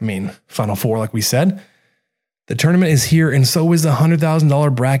 I mean, Final Four, like we said. The tournament is here, and so is the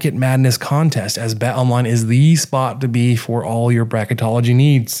 $100,000 Bracket Madness contest, as BetOnline is the spot to be for all your bracketology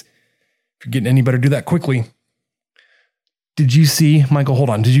needs. If you're getting any better, do that quickly. Did you see, Michael, hold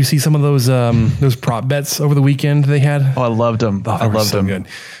on. Did you see some of those prop bets over the weekend they had? Oh, I loved them. I loved them. Good.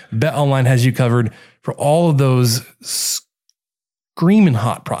 BetOnline has you covered for all of those screaming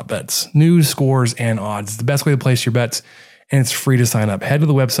hot prop bets, news, scores, and odds. It's the best way to place your bets, and it's free to sign up. Head to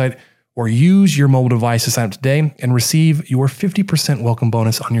the website or use your mobile device to sign up today and receive your 50% welcome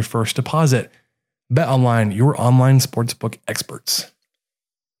bonus on your first deposit. BetOnline, your online sportsbook experts.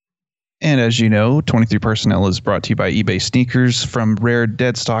 And as you know, 23 Personnel is brought to you by eBay Sneakers. From rare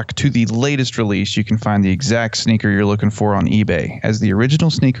dead stock to the latest release, you can find the exact sneaker you're looking for on eBay. As the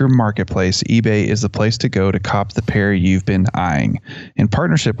original sneaker marketplace, eBay is the place to go to cop the pair you've been eyeing. In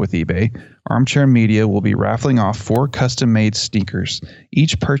partnership with eBay, Armchair Media will be raffling off 4 custom-made sneakers.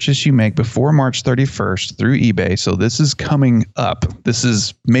 Each purchase you make before March 31st through eBay, so this is coming up. This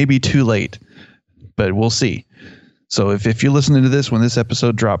is maybe too late, but we'll see. So if you're listening to this when this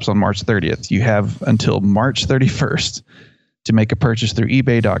episode drops on March 30th, you have until March 31st to make a purchase through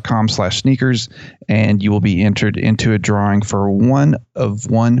ebay.com/sneakers, and you will be entered into a drawing for one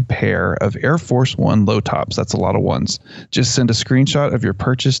pair of Air Force One low tops. That's a lot of ones. Just send a screenshot of your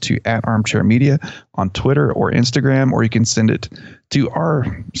purchase to @ArmchairMedia on Twitter or Instagram, or you can send it to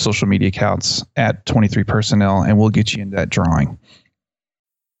our social media accounts @23personnel, and we'll get you in that drawing.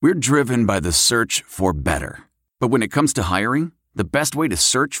 We're driven by the search for better. But when it comes to hiring, the best way to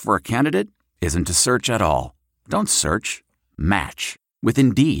search for a candidate isn't to search at all. Don't search. Match with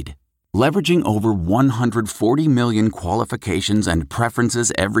Indeed. Leveraging over 140 million qualifications and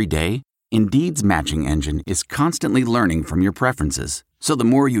preferences every day, Indeed's matching engine is constantly learning from your preferences. So the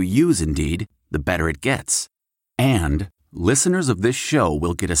more you use Indeed, the better it gets. And listeners of this show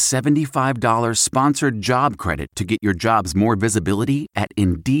will get a $75 sponsored job credit to get your jobs more visibility at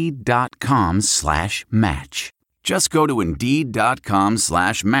Indeed.com/match. Just go to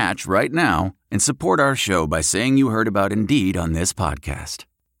Indeed.com/match right now and support our show by saying you heard about Indeed on this podcast.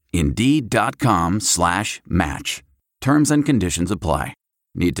 Indeed.com/match. Terms and conditions apply.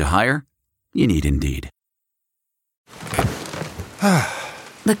 Need to hire? You need Indeed.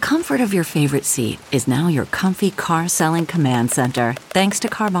 The comfort of your favorite seat is now your comfy car selling command center, thanks to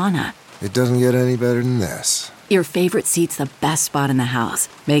Carvana. It doesn't get any better than this. Your favorite seat's the best spot in the house.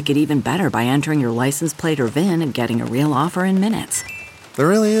 Make it even better by entering your license plate or VIN and getting a real offer in minutes. There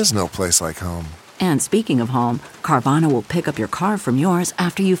really is no place like home. And speaking of home, Carvana will pick up your car from yours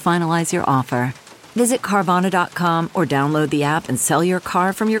after you finalize your offer. Visit Carvana.com or download the app and sell your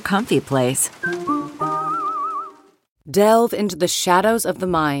car from your comfy place. Delve into the shadows of the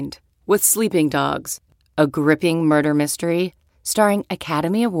mind with Sleeping Dogs, a gripping murder mystery starring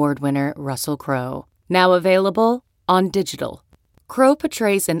Academy Award winner Russell Crowe. Now available on digital. Crowe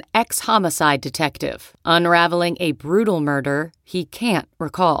portrays an ex-homicide detective unraveling a brutal murder he can't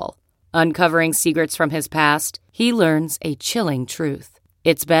recall. Uncovering secrets from his past, he learns a chilling truth.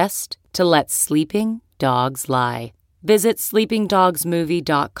 It's best to let sleeping dogs lie. Visit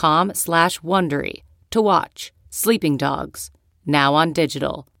sleepingdogsmovie.com/Wondery to watch Sleeping Dogs, now on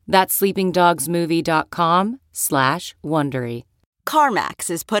digital. That's sleepingdogsmovie.com/Wondery.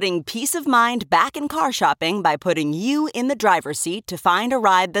 CarMax is putting peace of mind back in car shopping by putting you in the driver's seat to find a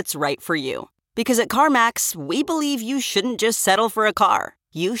ride that's right for you. Because at CarMax, we believe you shouldn't just settle for a car.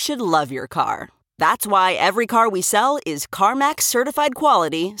 You should love your car. That's why every car we sell is CarMax certified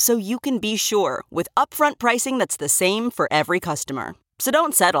quality, so you can be sure with upfront pricing that's the same for every customer. So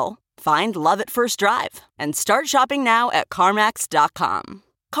don't settle. Find love at first drive and start shopping now at CarMax.com.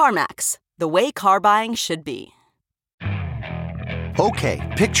 CarMax, the way car buying should be. Okay,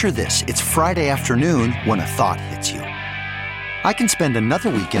 picture this. It's Friday afternoon when a thought hits you. I can spend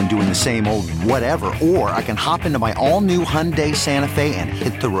another weekend doing the same old whatever, or I can hop into my all-new Hyundai Santa Fe and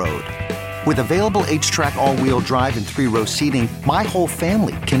hit the road. With available H-Track all-wheel drive and 3-row seating, my whole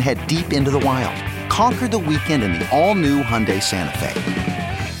family can head deep into the wild. Conquer the weekend in the all-new Hyundai Santa Fe.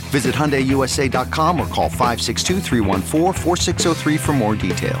 Visit HyundaiUSA.com or call 562-314-4603 for more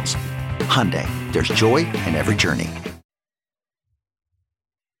details. Hyundai, there's joy in every journey.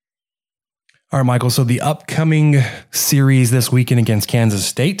 All right, Michael. So the upcoming series this weekend against Kansas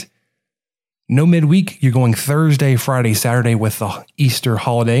State. No midweek. You're going Thursday, Friday, Saturday with the Easter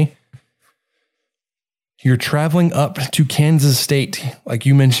holiday. You're traveling up to Kansas State. Like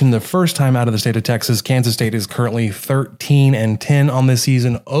you mentioned, the first time out of the state of Texas, Kansas State is currently 13-10 on this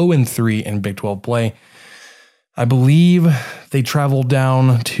season, 0-3 in Big 12 play. I believe they traveled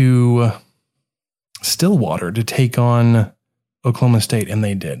down to Stillwater to take on Oklahoma State, and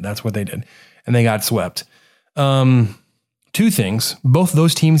they did. That's what they did. And they got swept. Two things. Both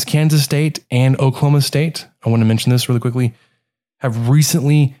those teams, Kansas State and Oklahoma State, I want to mention this really quickly, have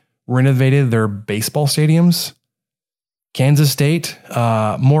recently renovated their baseball stadiums. Kansas State,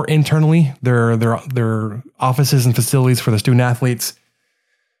 more internally, their offices and facilities for the student athletes.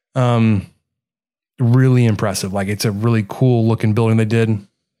 Really impressive. Like, it's a really cool looking building they did.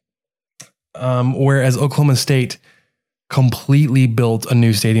 Whereas Oklahoma State completely built a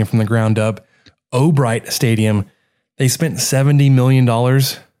new stadium from the ground up. O'Bright Stadium, they spent $70 million.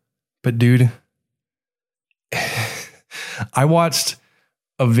 But dude, I watched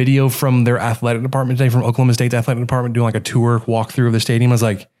a video from their athletic department today, from Oklahoma State's athletic department, doing like a tour walkthrough of the stadium. I was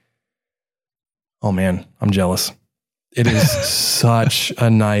like, oh man, I'm jealous. It is such a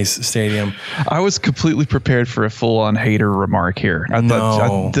nice stadium. I was completely prepared for a full-on hater remark here. I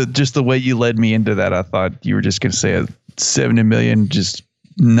thought just the way you led me into that, I thought you were just going to say $70 million just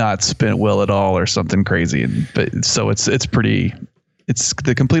not spent well at all or something crazy. But so it's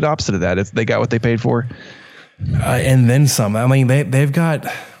the complete opposite of that. They got what they paid for. And then some. I mean, they've got,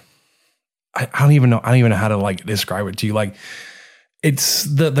 I don't even know how to like describe it to you. Like, it's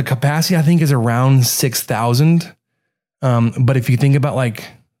the capacity, I think, is around 6,000. But if you think about like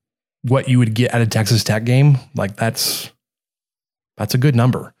what you would get at a Texas Tech game, like that's a good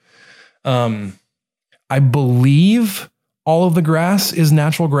number. I believe all of the grass is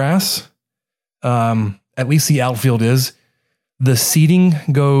natural grass. At least the outfield is. The seating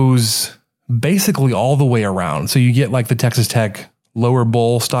goes basically all the way around. So you get like the Texas Tech lower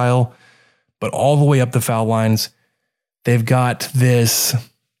bowl style, but all the way up the foul lines. They've got this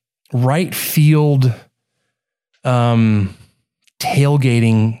right field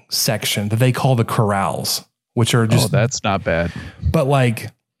tailgating section that they call the corrals, which are just, that's not bad. But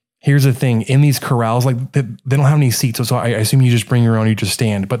like, here's the thing, in these corrals, like they don't have any seats. So I assume you just bring your own, you just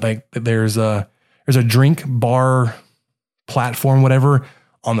stand, but like there's a drink bar platform, whatever,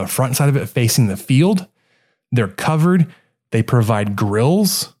 on the front side of it facing the field. They're covered. They provide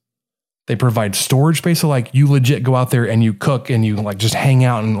grills. They provide storage space. So like you legit go out there and you cook and you like just hang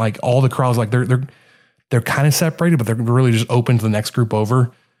out, and like all the crowds, like they're kind of separated, but they're really just open to the next group over.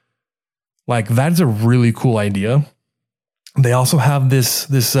 Like, that's a really cool idea. They also have this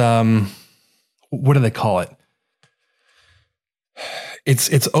what do they call it?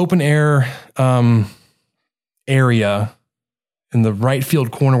 It's open air area in the right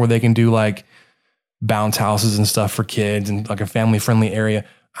field corner where they can do like bounce houses and stuff for kids and like a family friendly area.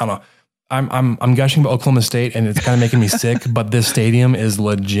 I don't know. I'm gushing about Oklahoma State and it's kind of making me sick, but this stadium is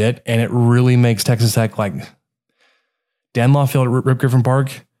legit and it really makes Texas Tech, like, Danlaw Field at Rip Griffin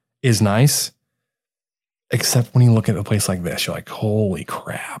Park is nice, except when you look at a place like this, you're like, holy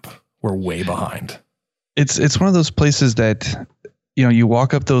crap, we're way behind. It's one of those places that, you know, you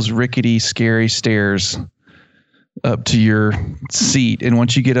walk up those rickety, scary stairs up to your seat, and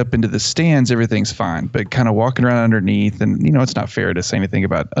once you get up into the stands, everything's fine. But kind of walking around underneath, and you know, it's not fair to say anything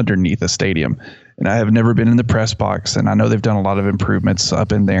about underneath a stadium. And I have never been in the press box, and I know they've done a lot of improvements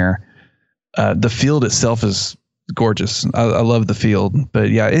up in there. The field itself is gorgeous. I love the field, but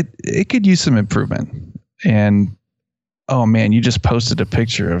yeah, it could use some improvement. And oh man, you just posted a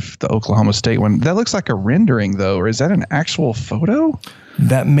picture of the Oklahoma State one. That looks like a rendering though, or is that an actual photo?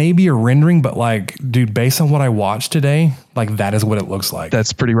 That may be a rendering, but like, dude, based on what I watched today, like that is what it looks like.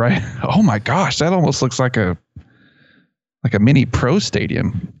 That's pretty right. Oh my gosh, that almost looks like a mini pro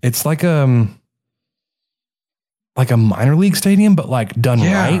stadium. It's like a minor league stadium, but like done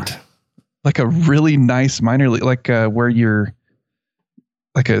right. Like a really nice minor league, like where you're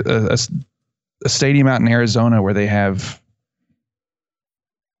like a stadium out in Arizona where they have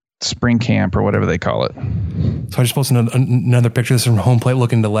spring camp or whatever they call it. So I just posted another picture. This is from home plate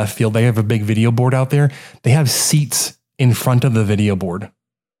looking to left field. They have a big video board out there. They have seats in front of the video board,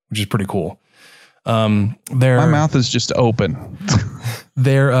 which is pretty cool. My mouth is just open.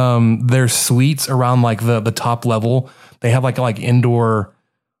 Their suites around like the top level, they have like indoor,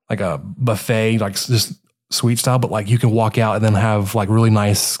 like a buffet, like just suite style, but like you can walk out and then have like really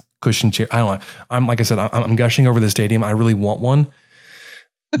nice cushion chair. I don't know. I'm like I said, I'm gushing over the stadium. I really want one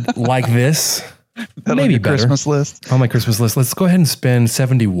like this. Maybe better. Christmas list. On my Christmas list. Let's go ahead and spend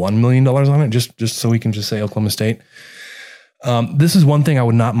 $71 million on it, just so we can just say Oklahoma State. This is one thing I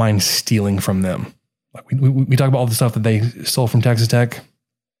would not mind stealing from them. Like we talk about all the stuff that they stole from Texas Tech.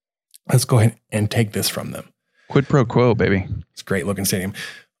 Let's go ahead and take this from them. Quid pro quo, baby. It's a great looking stadium.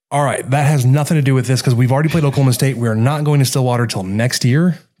 All right, that has nothing to do with this because we've already played Oklahoma State. We are not going to Stillwater till next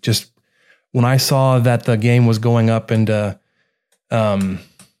year. Just when I saw that the game was going up into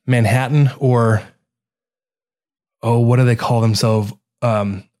Manhattan or, what do they call themselves?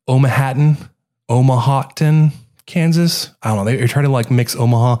 Omahaton, Kansas. I don't know. They tried to like mix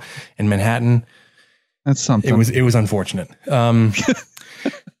Omaha and Manhattan. That's something. It was unfortunate.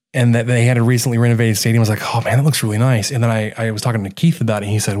 And that they had a recently renovated stadium. I was like, oh man, that looks really nice. And then I was talking to Keith about it.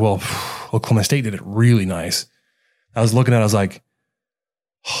 And he said, well, Oklahoma State did it really nice. I was looking at it. I was like,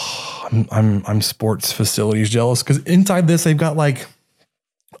 I'm sports facilities jealous because inside this, they've got like,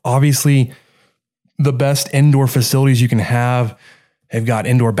 obviously the best indoor facilities you can have. They've got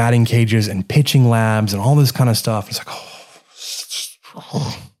indoor batting cages and pitching labs and all this kind of stuff. It's like,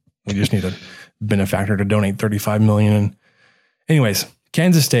 we just need a benefactor to donate $35 million. And anyways,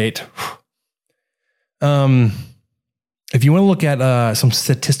 Kansas State. If you want to look at some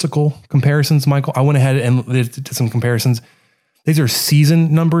statistical comparisons, Michael, I went ahead and did some comparisons. These are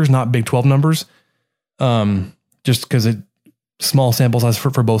season numbers, not Big 12 numbers. Just because small sample size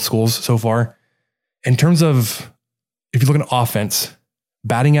for both schools so far. In terms of, if you look at offense,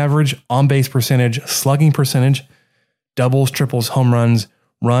 batting average, on-base percentage, slugging percentage, doubles, triples, home runs,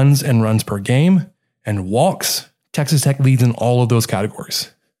 runs and runs per game, and walks, Texas Tech leads in all of those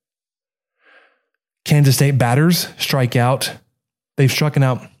categories. Kansas State batters strike out. They've struck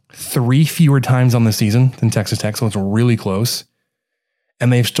out 3 fewer times on the season than Texas Tech, so it's really close.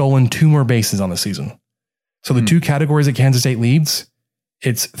 And they've stolen 2 more bases on the season. So the 2 categories that Kansas State leads,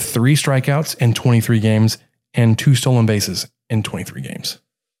 it's 3 strikeouts in 23 games and 2 stolen bases in 23 games.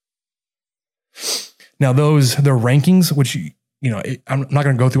 Now their rankings, which, I'm not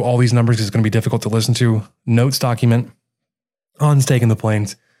going to go through all these numbers because it's going to be difficult to listen to. Notes document on Stake in the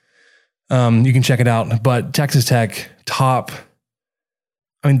Plains. You can check it out. But Texas Tech top,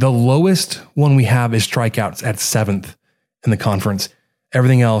 the lowest one we have is strikeouts at 7th in the conference.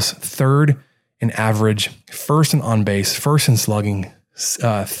 Everything else, 3rd in average, 1st in on base, 1st in slugging,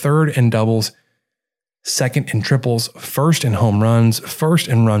 3rd in doubles, 2nd in triples, 1st in home runs, 1st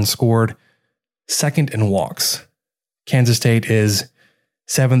in runs scored, 2nd in walks. Kansas State is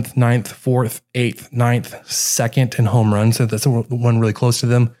 7th, 9th, 4th, 8th, 9th, 2nd in home runs. So that's the one really close to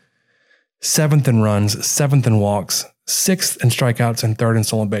them. 7th in runs, 7th in walks, 6th in strikeouts, and 3rd in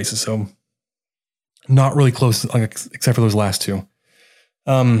stolen bases. So not really close, except for those last 2.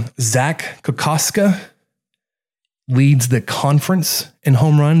 Zach Kokoska leads the conference in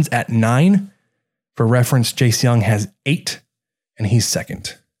home runs at 9. For reference, Jace Young has 8, and he's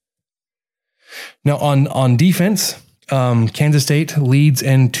 2nd. Now on defense, Kansas State leads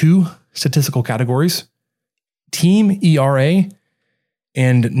in 2 statistical categories: team ERA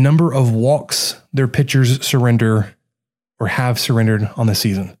and number of walks their pitchers surrender or have surrendered on the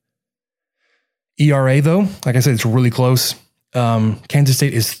season. ERA, though, like I said, it's really close. Kansas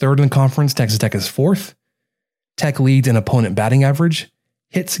State is 3rd in the conference. Texas Tech is 4th. Tech leads in opponent batting average.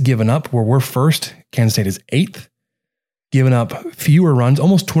 Hits given up, where we're 1st. Kansas State is 8th. Given up fewer runs,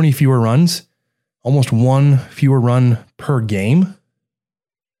 almost 20 fewer runs. Almost 1 fewer run per game.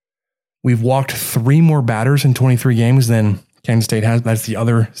 We've walked 3 more batters in 23 games than Kansas State has. That's the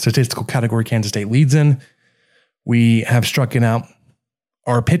other statistical category Kansas State leads in. We have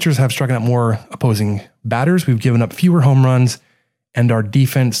our pitchers have struck out more opposing batters. We've given up fewer home runs, and our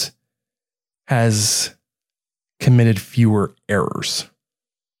defense has committed fewer errors.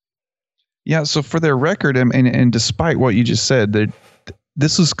 Yeah, so for their record, and despite what you just said,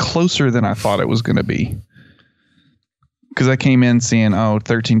 this is closer than I thought it was going to be. Because I came in seeing,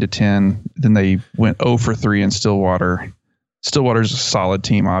 13-10. Then they went 0-3 in Stillwater. Stillwater's a solid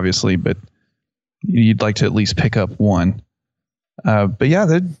team, obviously, but you'd like to at least pick up 1. But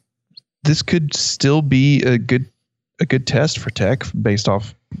yeah, this could still be a a good test for Tech based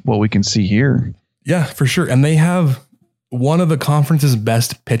off what we can see here. Yeah, for sure. And they have one of the conference's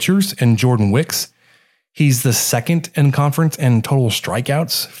best pitchers in Jordan Wicks. He's the second in conference in total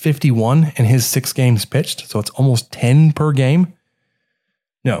strikeouts, 51 in his 6 games pitched. So it's almost 10 per game.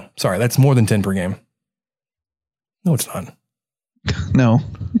 No, sorry, that's more than 10 per game. No, it's not. No.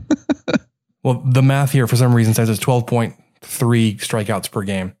 Well, the math here for some reason says it's 12.3 strikeouts per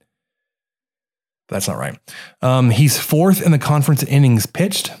game. But that's not right. He's 4th in the conference in innings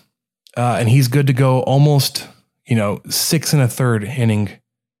pitched, and he's good to go almost, 6 1/3 inning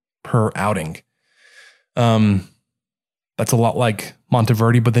per outing. That's a lot like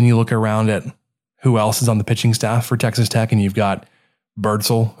Monteverde, but then you look around at who else is on the pitching staff for Texas Tech, and you've got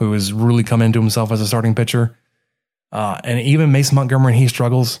Birdsell, who has really come into himself as a starting pitcher. And even Mason Montgomery, and he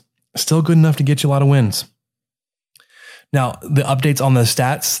struggles, still good enough to get you a lot of wins. Now, the updates on the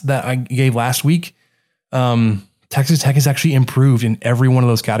stats that I gave last week, Texas Tech has actually improved in every one of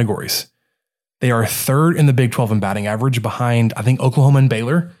those categories. They are 3rd in the Big 12 in batting average behind, I think, Oklahoma and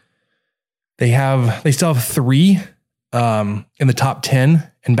Baylor. They still have 3 in the top 10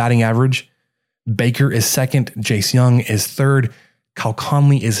 in batting average. Baker is 2nd. Jace Young is 3rd. Kyle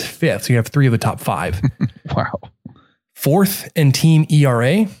Conley is 5th. So you have 3 of the top 5. Wow. 4th in team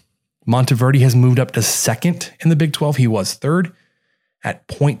ERA. Monteverde has moved up to 2nd in the Big 12. He was 3rd at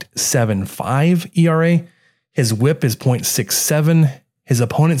 0.75 ERA. His whip is 0.67. His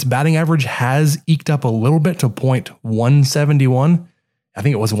opponent's batting average has eked up a little bit to 0.171. I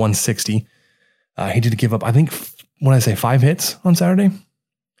think it was 160. He did give up, I think, 5 hits on Saturday.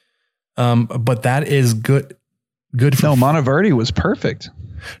 But that is good. Good for Monteverde was perfect.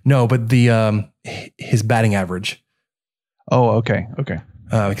 No, but his batting average. Oh, okay.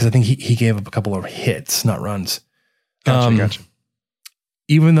 Because I think he gave up a couple of hits, not runs. Gotcha.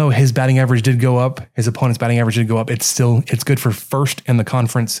 Even though his batting average did go up, his opponent's batting average did go up, it's good for 1st in the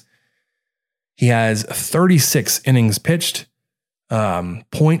conference. He has 36 innings pitched,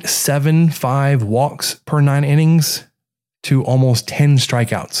 0.75 walks per 9 innings to almost 10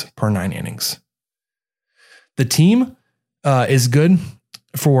 strikeouts per 9 innings. The team is good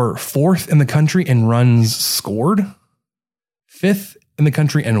for 4th in the country in runs scored, 5th in the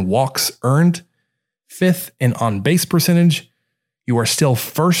country in walks earned, 5th in on-base percentage. You are still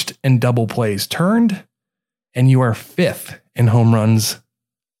 1st in double plays turned, and you are 5th in home runs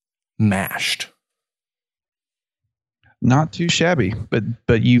mashed. Not too shabby,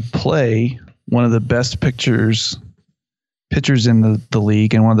 but you play one of the best pitchers in the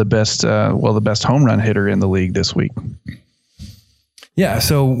league and one of the best, the best home run hitter in the league this week. Yeah.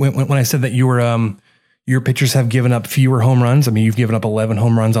 So when I said that you were, your pitchers have given up fewer home runs. I mean, you've given up 11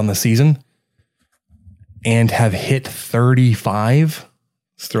 home runs on the season and have hit 35.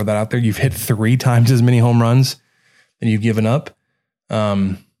 Let's throw that out there. You've hit 3 times as many home runs than you've given up.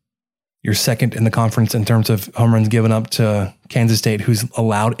 You're 2nd in the conference in terms of home runs given up to Kansas State, who's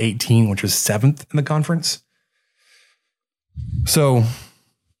allowed 18, which was 7th in the conference. So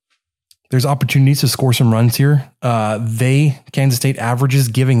there's opportunities to score some runs here. Kansas State averages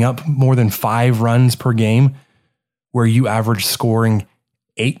giving up more than 5 runs per game, where you average scoring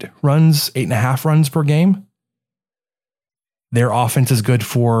 8.5 runs per game. Their offense is good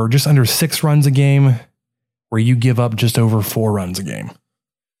for just under 6 runs a game, where you give up just over 4 runs a game.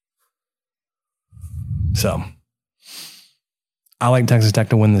 So I like Texas Tech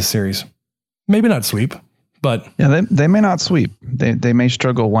to win this series. Maybe not sweep, but yeah, they may not sweep. They may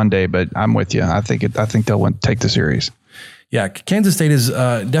struggle one day, but I'm with you. I think they'll take the series. Yeah, Kansas State is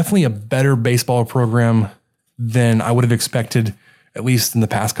definitely a better baseball program than I would have expected, at least in the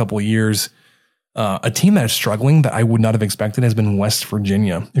past couple of years. A team that is struggling that I would not have expected has been West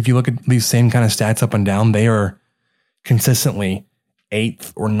Virginia. If you look at these same kind of stats up and down, they are consistently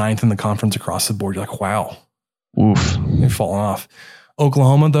 8th or 9th in the conference across the board. You're like, wow. Oof. They've fallen off.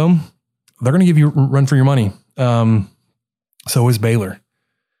 Oklahoma, though, they're going to give you a run for your money. So is Baylor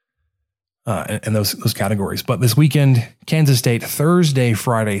in those categories. But this weekend, Kansas State, Thursday,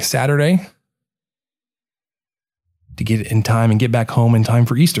 Friday, Saturday, to get in time and get back home in time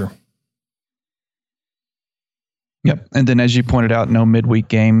for Easter. Yep. And then, as you pointed out, no midweek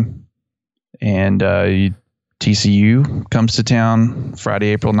game. And TCU comes to town Friday,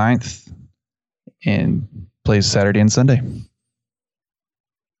 April 9th and plays Saturday and Sunday.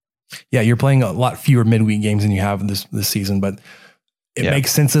 Yeah, you're playing a lot fewer midweek games than you have this season, but it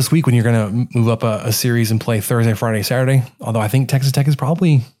makes sense this week when you're going to move up a series and play Thursday, Friday, Saturday. Although I think Texas Tech has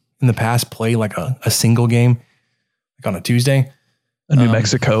probably in the past played like a single game, like on a Tuesday. New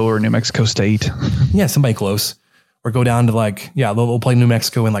Mexico or New Mexico State. Yeah, somebody close. Or go down to they'll play New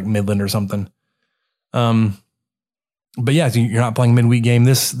Mexico in like Midland or something. But yeah, you're not playing midweek game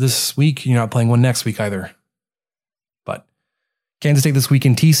this week. You're not playing one next week either. But Kansas State this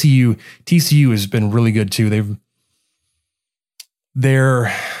weekend, TCU has been really good too.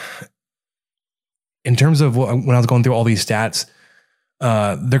 They're in terms of when I was going through all these stats,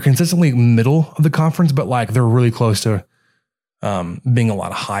 they're consistently middle of the conference, but like they're really close to being a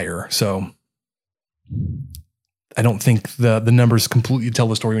lot higher. So I don't think the numbers completely tell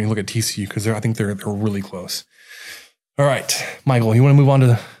the story when you look at TCU, because I think they're really close. All right, Michael, you want to move on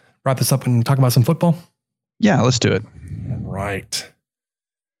to wrap this up and talk about some football? Yeah, let's do it. All right.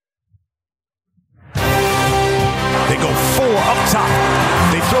 They go 4 up top.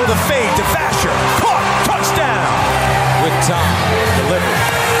 They throw the fade to Basher. Caught. Touchdown. With time. Delivered.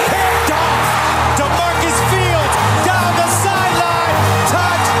 Picked off. DeMarcus Fields down the sideline.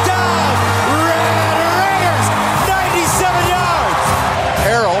 Touchdown. Red Raiders. 97 yards.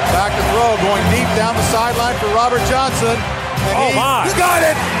 Harrell back to throw, going deep down the sideline for Robert Johnson. And he got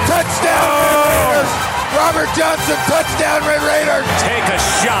it. Touchdown. Red Raiders. Robert Johnson. Touchdown. Red Raiders. Take a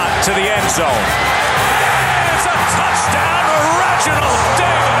shot to the end zone. It's a touchdown, Reginald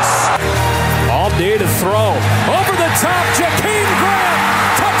Davis. All day to throw. Over the top, Jakeem Grant.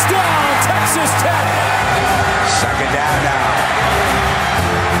 Touchdown, Texas Tech. Second down now.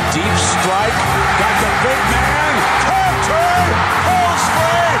 Deep strike. Got the big man. Turn. Pulls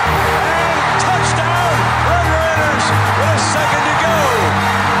free. And touchdown, Red Raiders with a second to go.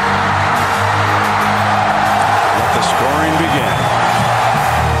 Let the scoring begin.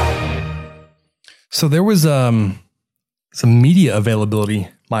 So there was some media availability,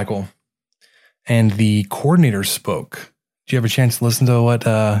 Michael, and the coordinator spoke. Did you have a chance to listen to what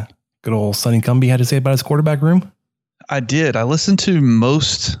good old Sonny Cumbie had to say about his quarterback room? I did. I listened to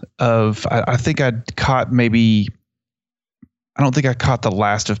most of. I think I caught maybe. I don't think I caught the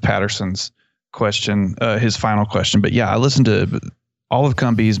last of Patterson's question, his final question. But yeah, I listened to all of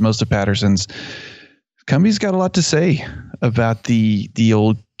Cumbie's, most of Patterson's. Cumbie's got a lot to say about the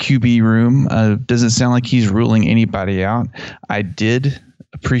old QB room. Doesn't sound like he's ruling anybody out. I did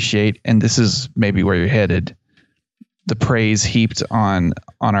appreciate, and this is maybe where you're headed, the praise heaped on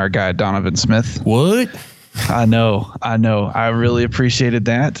our guy Donovan Smith. What? I know. I really appreciated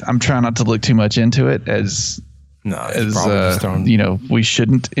that. I'm trying not to look too much into it as we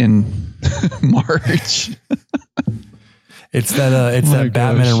shouldn't in March. It's that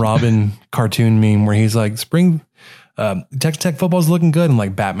Batman and Robin cartoon meme where he's like, spring Texas Tech football's looking good, and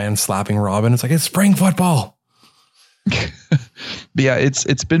like Batman slapping Robin. It's like, it's spring football. But yeah,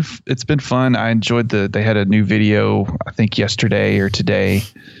 it's been fun. I enjoyed they had a new video, I think yesterday or today,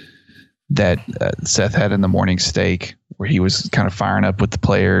 that Seth had in the morning steak, where he was kind of firing up with the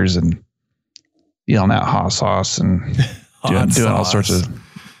players and yelling out hot sauce and doing all sorts of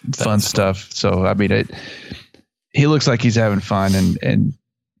fun stuff. So I mean, he looks like he's having fun and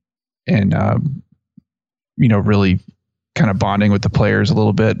really kind of bonding with the players a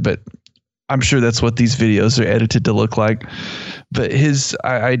little bit, but I'm sure that's what these videos are edited to look like. But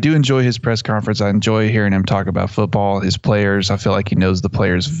I do enjoy his press conference. I enjoy hearing him talk about football, his players. I feel like he knows the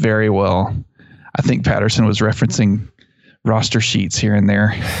players very well. I think Patterson was referencing roster sheets here and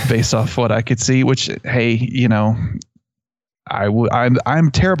there based off what I could see, which, hey,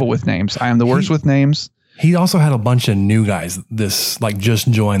 I'm terrible with names. I am the worst with names. He also had a bunch of new guys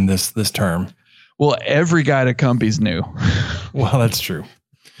just joined this term. Well, every guy to Cumbie's new. Well, that's true.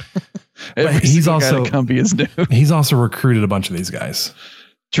 He's also Cumbie is new. He's also recruited a bunch of these guys.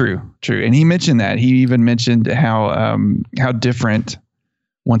 True. And he mentioned that. He even mentioned how different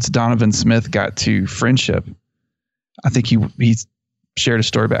once Donovan Smith got to Friendship. I think he shared a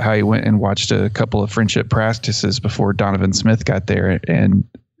story about how he went and watched a couple of Friendship practices before Donovan Smith got there, and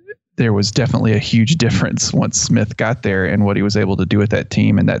there was definitely a huge difference once Smith got there and what he was able to do with that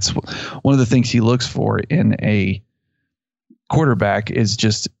team. And that's one of the things he looks for in a quarterback, is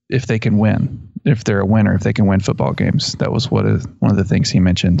just if they can win, if they're a winner, if they can win football games. That was one of the things he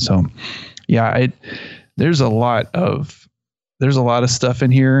mentioned. So yeah, there's a lot of stuff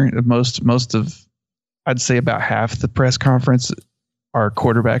in here. Most of, I'd say about half the press conference are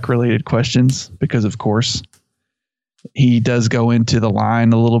quarterback related questions, because of course he does go into the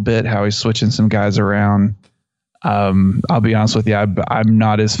line a little bit, how he's switching some guys around. I'll be honest with you, I'm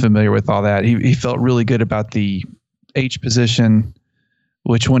not as familiar with all that. He felt really good about the H position,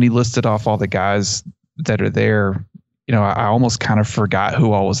 which when he listed off all the guys that are there, I almost kind of forgot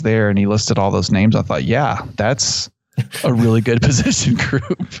who all was there, and he listed all those names. I thought, yeah, that's a really good position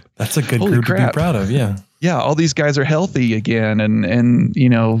group. That's a good group to be proud of. Yeah. Yeah. All these guys are healthy again. And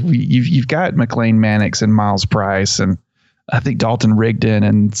you've got McLean Mannix and Miles Price and I think Dalton Rigdon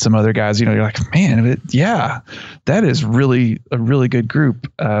and some other guys, you're like, man, that is really a really good group.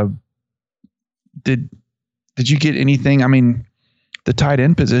 Did you get anything? I mean, the tight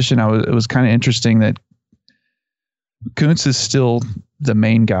end position, it was kind of interesting that Kuntz is still the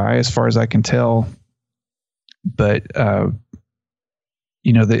main guy as far as I can tell, but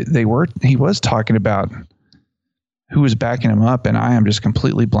he was talking about who was backing him up, and I am just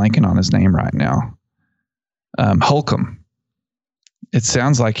completely blanking on his name right now. Holcomb. It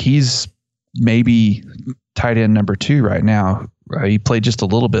sounds like he's maybe tight end number 2 right now. He played just a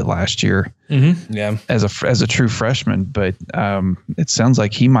little bit last year, as a true freshman, but it sounds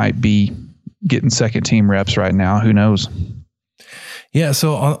like he might be getting second team reps right now. Who knows? Yeah.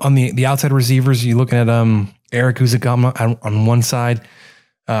 So on the outside receivers, you're looking at Eric Uzakama on one side,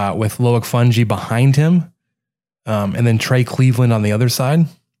 with Loic Fungi behind him, and then Trey Cleveland on the other side.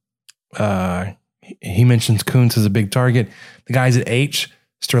 He mentions Kuntz as a big target. The guys at H,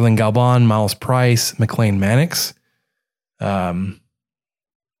 Sterling Galban, Miles Price, McLean Mannix, JJ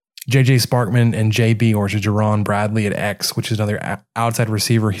Sparkman, and JB or Jerron Bradley at X, which is another outside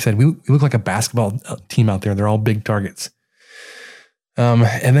receiver. He said, we look like a basketball team out there. They're all big targets.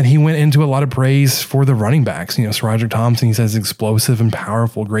 And then he went into a lot of praise for the running backs. SaRodorick Thompson, he says, explosive and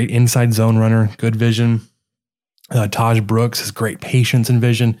powerful, great inside zone runner, good vision. Taj Brooks has great patience and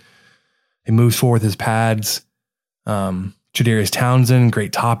vision. He moves forward with his pads. Jadarius Townsend,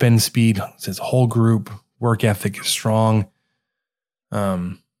 great top end speed. His whole group work ethic is strong.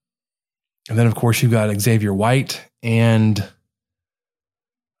 And then of course you've got Xavier White and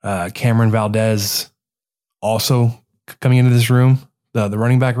Cameron Valdez also coming into this room, the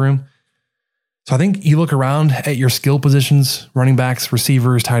running back room. So I think you look around at your skill positions, running backs,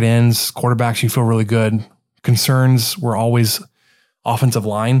 receivers, tight ends, quarterbacks, you feel really good. Concerns were always offensive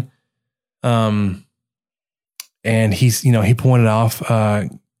line. And he pointed off,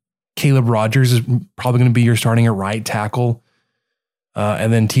 Caleb Rogers is probably going to be your starting at right tackle.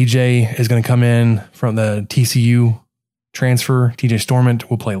 And then TJ is going to come in from the TCU transfer. TJ Stormont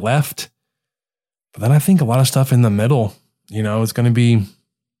will play left. But then I think a lot of stuff in the middle, it's going to be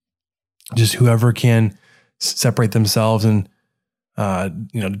just whoever can separate themselves and,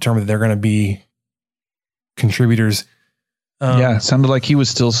 determine that they're going to be contributors. It sounded like he was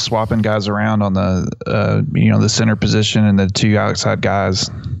still swapping guys around on the center position and the 2 outside guys.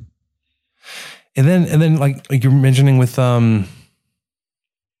 And then like you're mentioning with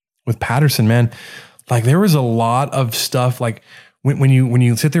Patterson, man, like there was a lot of stuff. Like when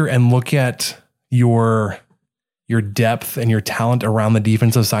you sit there and look at your depth and your talent around the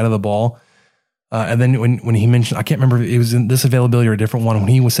defensive side of the ball, and then when he mentioned, I can't remember if it was in this availability or a different one, when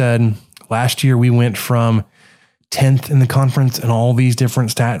he said last year we went from 10th in the conference and all these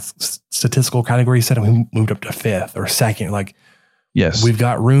different statistical categories said, and we moved up to 5th or 2nd. Like, yes, we've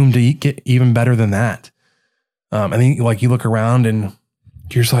got room to get even better than that. I think like you look around and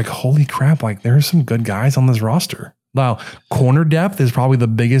you're just like, holy crap, like there's some good guys on this roster. Now, corner depth is probably the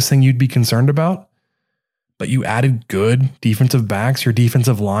biggest thing you'd be concerned about, but you added good defensive backs, your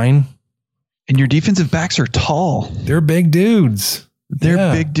defensive line. And your defensive backs are tall. They're big dudes.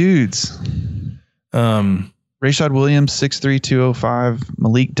 Big dudes. Rashad Williams, 6'3", 205.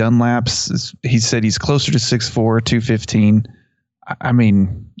 Malik Dunlap, he said he's closer to 6'4", 215. I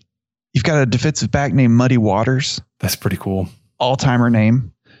mean, you've got a defensive back named Muddy Waters. That's pretty cool. All-timer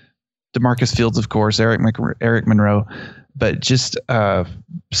name. DeMarcus Fields, of course, Eric Monroe. But just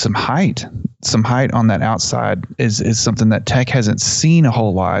some height on that outside is something that Tech hasn't seen a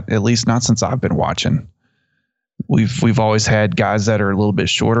whole lot, at least not since I've been watching. We've always had guys that are a little bit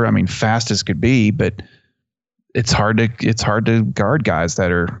shorter. I mean, fast as could be, but it's hard to guard guys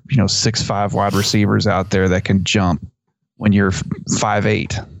that are 6'5" wide receivers out there that can jump when you're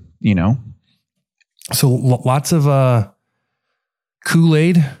 5'8". So lots of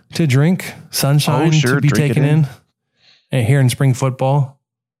Kool-Aid to drink, sunshine to be taken in. And here in spring football,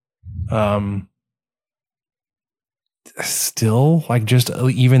 still like just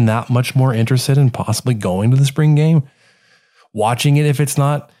even that much more interested in possibly going to the spring game, watching it if it's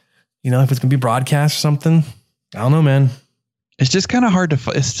not, if it's gonna be broadcast or something. I don't know, man. It's just kind of hard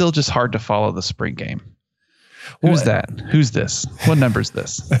it's still just hard to follow the spring game. Who's that? Who's this? What number is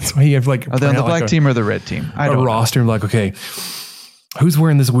this? That's why you have like, are they on the black team or the red team? I don't know. Roster, like, okay, who's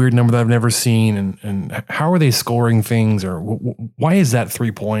wearing this weird number that I've never seen, and how are they scoring things, or why is that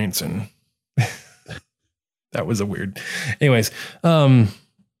 3 points? And that was a weird. Anyways, I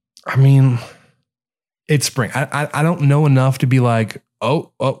mean, it's spring. I don't know enough to be like,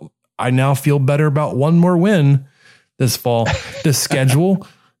 oh, I now feel better about one more win this fall. The schedule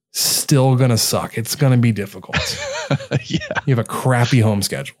still going to suck. It's going to be difficult. Yeah. You have a crappy home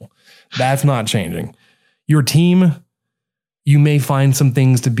schedule. That's not changing. Your team, you may find some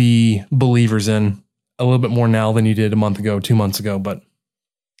things to be believers in a little bit more now than you did a month ago, 2 months ago, but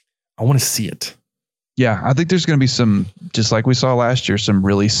I want to see it. Yeah, I think there's going to be some, just like we saw last year, some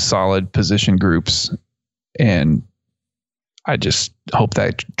really solid position groups. And I just hope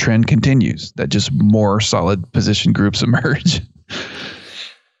that trend continues, that just more solid position groups emerge. Yeah,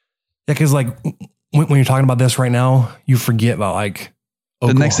 because like when you're talking about this right now, you forget about like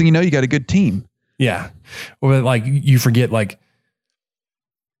Oklahoma. The next thing you know, you got a good team. Yeah. Or like you forget like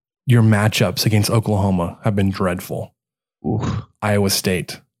your matchups against Oklahoma have been dreadful. Ooh. Iowa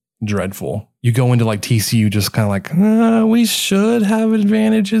State, dreadful. You go into like TCU just kind of like, we should have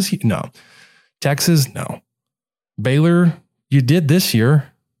advantages. No. Texas, no. Baylor, you did this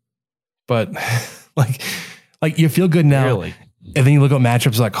year, but like you feel good now. Really? And then you look at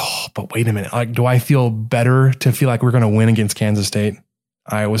matchups like, oh, but wait a minute. Like, do I feel better to feel like we're going to win against Kansas State,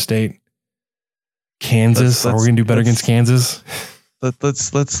 Iowa State, Kansas? Are we going to do better against Kansas?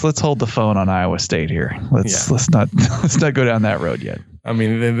 Let's hold the phone on Iowa State here. Let's not go down that road yet. I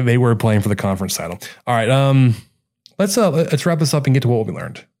mean, they were playing for the conference title. All right, let's wrap this up and get to what we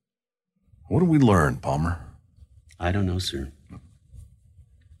learned. What did we learn, Palmer? I don't know, sir.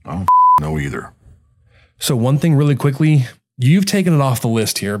 I don't know either. So one thing really quickly, you've taken it off the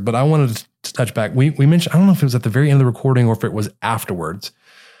list here, but I wanted to touch back. We mentioned, I don't know if it was at the very end of the recording or if it was afterwards.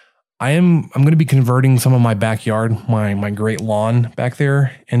 I'm going to be converting some of my backyard, my great lawn back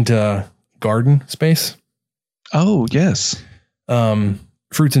there, into garden space. Oh, yes.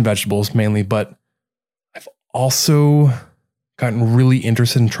 Fruits and vegetables mainly, but I've also gotten really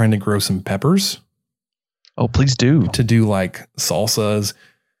interested in trying to grow some peppers. Oh, please do. To do like salsas.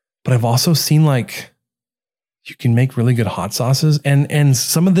 But I've also seen like you can make really good hot sauces. And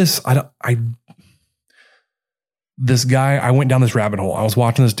some of this, this guy, I went down this rabbit hole. I was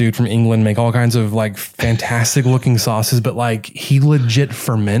watching this dude from England make all kinds of like fantastic looking sauces, but like he legit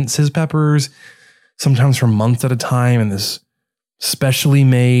ferments his peppers sometimes for months at a time in this specially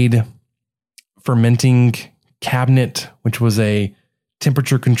made fermenting cabinet, which was a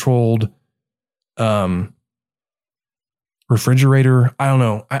temperature controlled refrigerator. I don't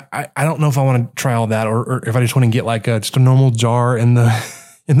know. I don't know if I want to try all that or if I just want to get like just a normal jar in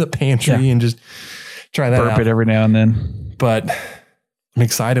the pantry and just try that burp out. It every now and then. But I'm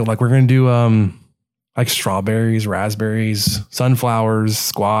excited. Like we're going to do like strawberries, raspberries, sunflowers,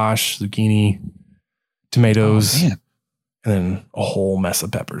 squash, zucchini, tomatoes, and then a whole mess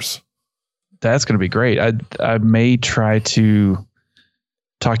of peppers. That's going to be great. I may try to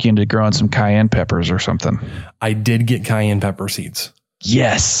talk you into growing some cayenne peppers or something. I did get cayenne pepper seeds.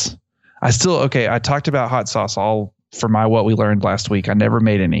 Yes. I talked about hot sauce all for my what we learned last week. I never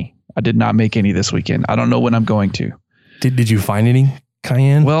made any. I did not make any this weekend. I don't know when I'm going to. Did you find any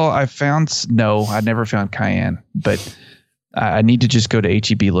cayenne? Well, I never found cayenne, but I need to just go to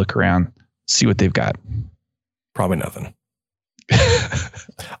HEB, look around, see what they've got. Probably nothing.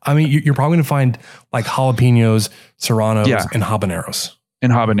 I mean, you're probably going to find like jalapenos, serranos, and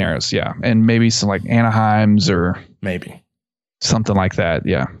habaneros. Yeah. And maybe some like Anaheims or maybe something like that.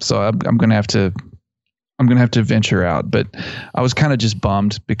 Yeah. So I'm going to have to venture out, but I was kind of just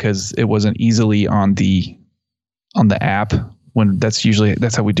bummed because it wasn't easily on the app when that's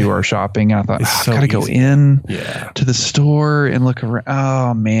how we do our shopping. And I thought, I've got to go in to the store and look around.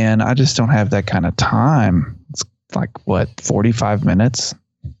 Oh man, I just don't have that kind of time. It's like 45 minutes.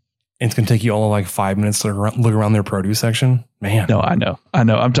 And it's going to take you all of like 5 minutes to look around their produce section. Man. No, I know.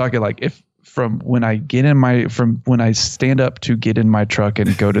 I'm talking like from when I stand up to get in my truck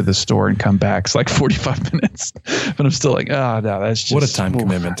and go to the store and come back, it's like 45 minutes. But I'm still like, no, that's just what a time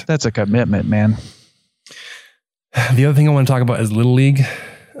commitment. That's a commitment, man. The other thing I want to talk about is Little League.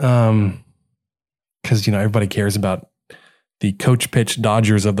 Because, everybody cares about the Coach Pitch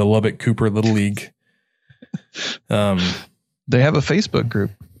Dodgers of the Lubbock Cooper Little League. They have a Facebook group.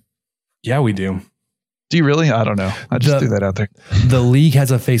 Yeah, we do. Do you really? I don't know. I just threw that out there. The league has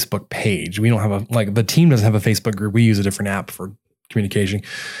a Facebook page. We don't have the team doesn't have a Facebook group. We use a different app for communication.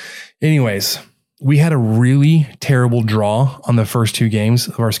 Anyways, we had a really terrible draw on the first 2 games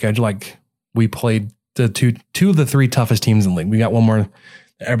of our schedule. Like we played the two of the 3 toughest teams in the league. We got one more.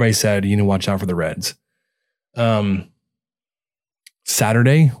 Everybody said, watch out for the Reds.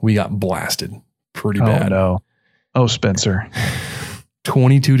 Saturday, we got blasted pretty bad. Oh, no. Oh, Spencer.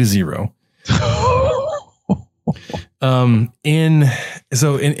 22-0.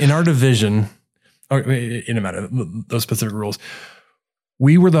 In our division, it didn't matter those specific rules.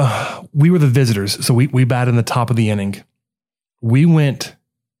 We were the visitors, so we batted in the top of the inning. We went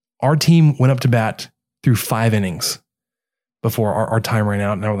Our team went up to bat through 5 innings before our time ran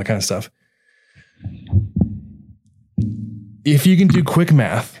out and all that kind of stuff. If you can do quick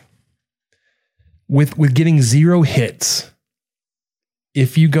math, with getting 0 hits,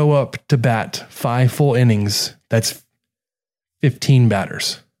 if you go up to bat 5 full innings, that's 15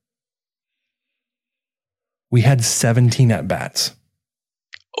 batters. We had 17 at-bats.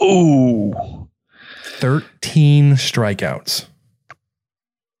 Oh. 13 strikeouts.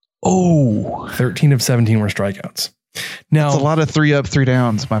 Oh. 13 of 17 were strikeouts. Now, that's a lot of 3 up, 3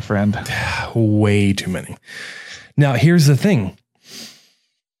 downs, my friend. Way too many. Now, here's the thing.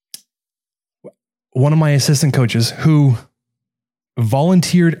 One of my assistant coaches who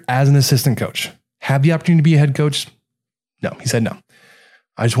volunteered as an assistant coach had the opportunity to be a head coach. No, he said no.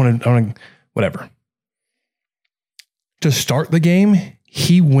 I want to, whatever. To start the game,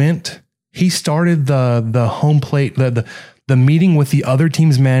 he started the home plate, the meeting with the other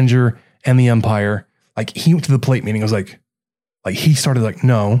team's manager and the umpire. Like, he went to the plate meeting. I was like he started like,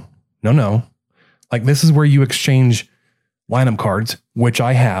 no. Like, this is where you exchange lineup cards, which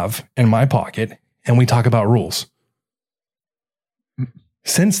I have in my pocket, and we talk about rules.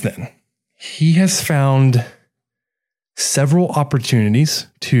 Since then, he has found several opportunities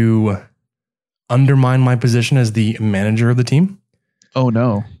to undermine my position as the manager of the team. Oh,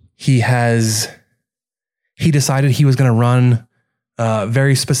 no. He decided he was going to run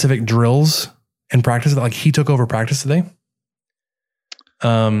very specific drills and practice. Like, he took over practice today.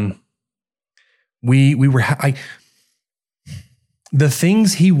 The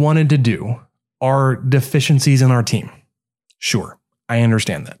things he wanted to do are deficiencies in our team. Sure, I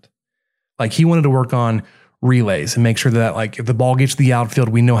understand that. Like, he wanted to work on relays and make sure that, like, if the ball gets to the outfield,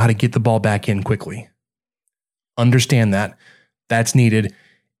 we know how to get the ball back in quickly. Understand that. That's needed.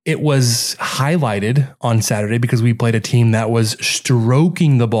 It was highlighted on Saturday because we played a team that was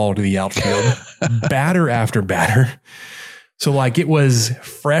stroking the ball to the outfield, batter after batter. So, like, it was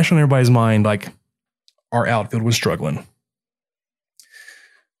fresh on everybody's mind, like, our outfield was struggling.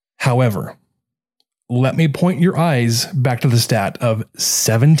 However, let me point your eyes back to the stat of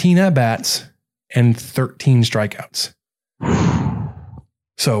 17 at-bats and 13 strikeouts.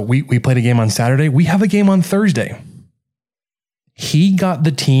 So we played a game on Saturday. We have a game on Thursday. He got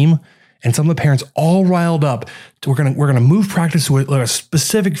the team and some of the parents all riled up. We're gonna move practice to a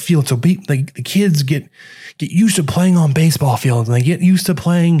specific field so the kids get used to playing on baseball fields, and they get used to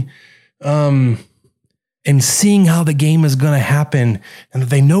playing and seeing how the game is going to happen, and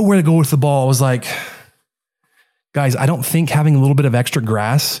that they know where to go with the ball. I was like, guys, I don't think having a little bit of extra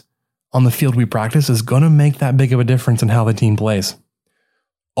grass on the field we practice is going to make that big of a difference in how the team plays.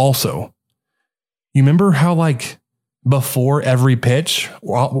 Also, you remember how, like, before every pitch,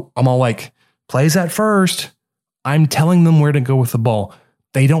 I'm all like, plays at first. I'm telling them where to go with the ball.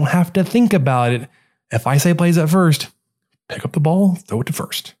 They don't have to think about it. If I say plays at first, pick up the ball, throw it to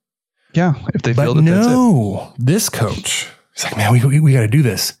first. Yeah, if they feel that that's it. No, this coach, he's like, man, we got to do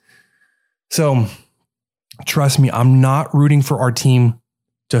this. So trust me, I'm not rooting for our team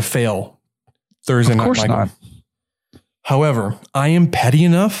to fail Thursday night. Of course not. However, I am petty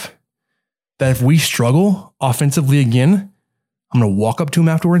enough that if we struggle offensively again, I'm going to walk up to him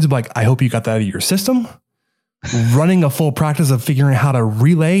afterwards and be like, I hope you got that out of your system. Running a full practice of figuring out how to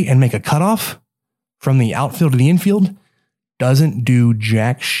relay and make a cutoff from the outfield to the infield doesn't do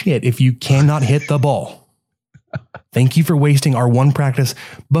jack shit if you cannot hit the ball. Thank you for wasting our one practice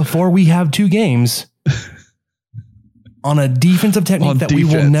before we have 2 games on a defensive technique that we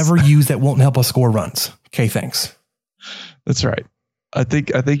will never use that won't help us score runs. Okay, thanks. That's right. I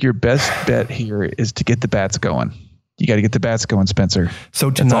think your best bet here is to get the bats going. You got to get the bats going, Spencer.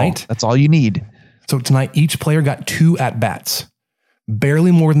 So tonight, that's all you need. So tonight, each player got 2 at-bats,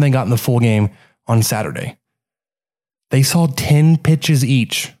 barely more than they got in the full game on Saturday. They saw 10 pitches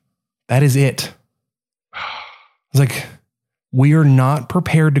each. That is it. It's like, we are not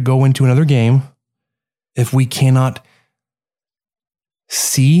prepared to go into another game if we cannot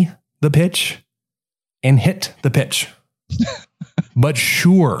see the pitch and hit the pitch. But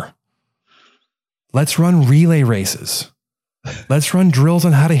sure, let's run relay races. Let's run drills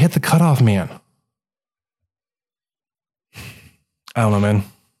on how to hit the cutoff man. I don't know, man.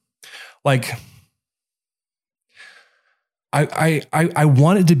 Like, I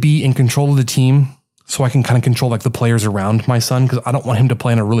wanted to be in control of the team so I can kind of control, like, the players around my son, because I don't want him to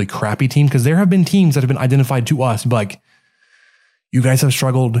play on a really crappy team, because there have been teams that have been identified to us, like, you guys have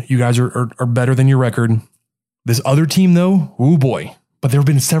struggled. You guys are better than your record. This other team, though, oh boy. But there have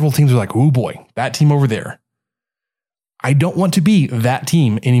been several teams that are like, oh boy, that team over there. I don't want to be that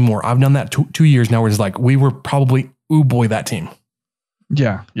team anymore. I've done that 2 years now where it's like, we were probably, oh boy, that team.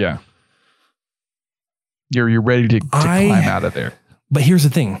 Yeah. You're ready to climb out of there. But here's the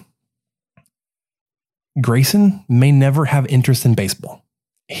thing. Grayson may never have interest in baseball.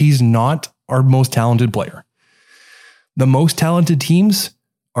 He's not our most talented player. The most talented teams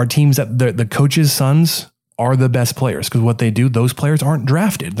are teams that the coaches' sons are the best players, because what they do, those players aren't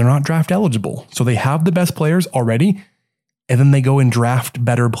drafted. They're not draft eligible. So they have the best players already, and then they go and draft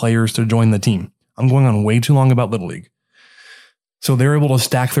better players to join the team. I'm going on way too long about Little League. So they're able to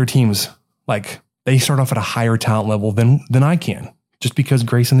stack their teams. Like, they start off at a higher talent level than I can, just because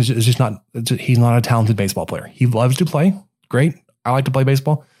Grayson is just not, he's not a talented baseball player. He loves to play. Great. I like to play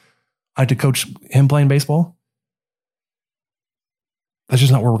baseball. I like to coach him playing baseball. That's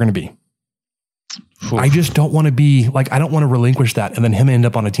just not where we're going to be. Oof. I just don't want to be like, I don't want to relinquish that and then him end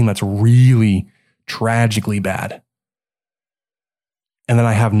up on a team that's really tragically bad. And then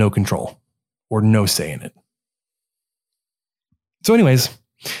I have no control or no say in it. So anyways,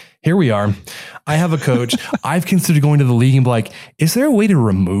 here we are. I have a coach. I've considered going to the league and be like, is there a way to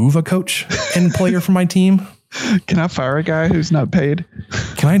remove a coach and player from my team? Can I fire a guy who's not paid?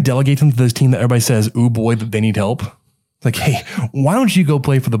 Can I delegate them to this team that everybody says, ooh boy, that they need help? Like, hey, why don't you go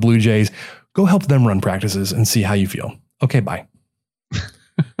play for the Blue Jays? Go help them run practices and see how you feel. Okay, bye.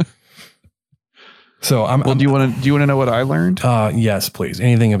 So do you want to know what I learned? Yes, please.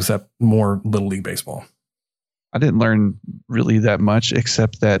 Anything except more Little League baseball. I didn't learn really that much,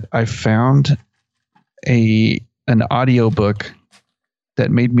 except that I found an audio book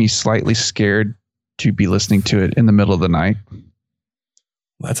that made me slightly scared to be listening to it in the middle of the night.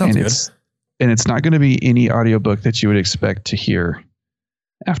 That sounds good. And it's not going to be any audiobook that you would expect to hear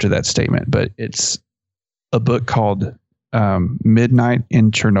after that statement, but it's a book called Midnight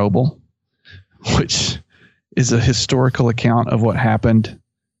in Chernobyl, which is a historical account of what happened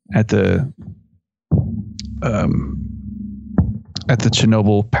at the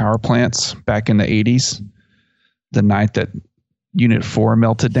Chernobyl power plants back in the 80s, the night that Unit 4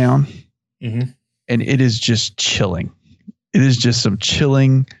 melted down. Mm-hmm. And it is just chilling. It is just some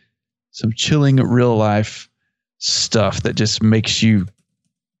chilling real life stuff that just makes you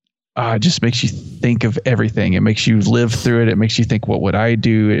think of everything. It makes you live through it. It makes you think, what would I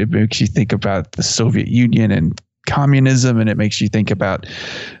do? It makes you think about the Soviet Union and communism, and it makes you think about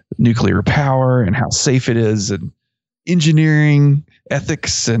nuclear power and how safe it is, and engineering,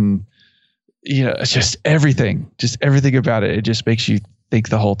 ethics, and it's just everything about it. It just makes you think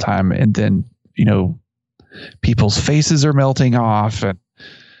the whole time. And then, people's faces are melting off, and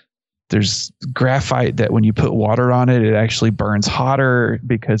there's graphite that when you put water on it, it actually burns hotter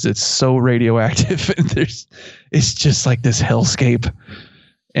because it's so radioactive. And it's just like this hellscape.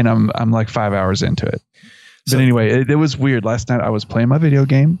 And I'm like 5 hours into it. But anyway, it was weird. Last night I was playing my video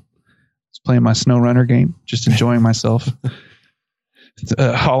game. I was playing my SnowRunner game, just enjoying myself.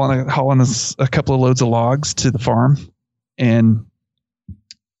 Hauling a couple of loads of logs to the farm. And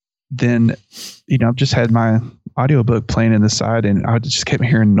then, I've just had my audiobook playing in the side, and I just kept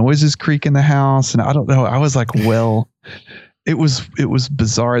hearing noises creak in the house. And I don't know. I was like, well, it was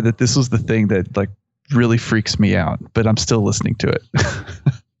bizarre that this was the thing that like really freaks me out, but I'm still listening to it.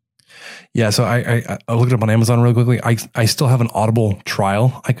 Yeah. So I looked it up on Amazon real quickly. I still have an Audible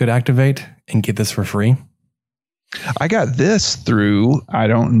trial I could activate and get this for free. I got this through, I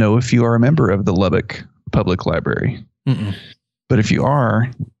don't know if you are a member of the Lubbock Public Library, but if you are,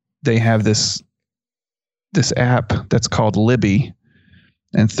 they have this app that's called Libby.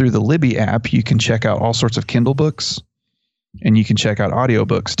 And through the Libby app, you can check out all sorts of Kindle books, and you can check out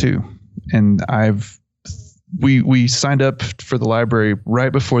audiobooks too. And we signed up for the library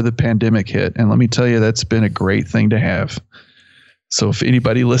right before the pandemic hit. And let me tell you, that's been a great thing to have. So if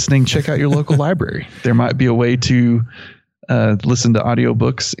anybody listening, check out your local library. There might be a way to listen to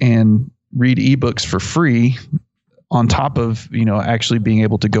audiobooks and read ebooks for free on top of, actually being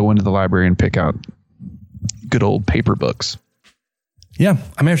able to go into the library and pick out good old paper books. Yeah,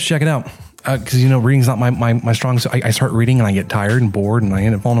 I may have to check it out because, reading's not my strong. So I start reading and I get tired and bored and I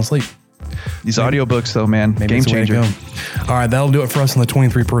end up falling asleep. These audiobooks, though, man, maybe game changer. All right, that'll do it for us on the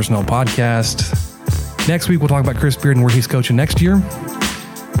 23 Personnel Podcast. Next week, we'll talk about Chris Beard and where he's coaching next year.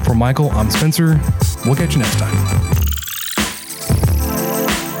 For Michael, I'm Spencer. We'll catch you next time.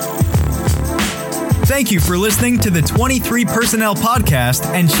 Thank you for listening to the 23 Personnel Podcast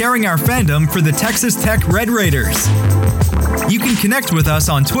and sharing our fandom for the Texas Tech Red Raiders. You can connect with us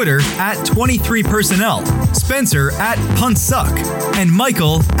on Twitter at 23personnel, Spencer at Puntsuck, and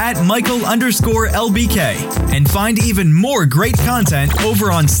Michael at Michael_LBK. And find even more great content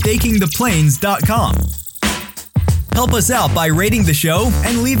over on StakingThePlains.com. Help us out by rating the show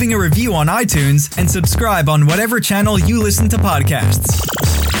and leaving a review on iTunes, and subscribe on whatever channel you listen to podcasts.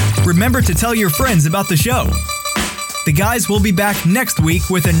 Remember to tell your friends about the show. The guys will be back next week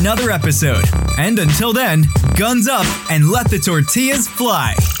with another episode. And until then, guns up and let the tortillas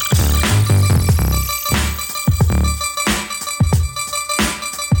fly.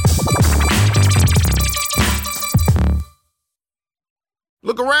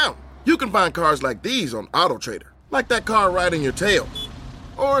 Look around. You can find cars like these on AutoTrader, like that car right in your tail.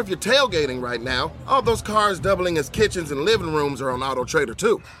 Or if you're tailgating right now, all those cars doubling as kitchens and living rooms are on AutoTrader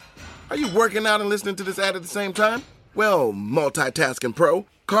too. Are you working out and listening to this ad at the same time? Well, multitasking pro,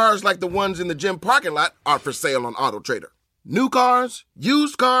 cars like the ones in the gym parking lot are for sale on AutoTrader. New cars,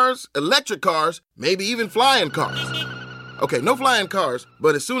 used cars, electric cars, maybe even flying cars. Okay, no flying cars,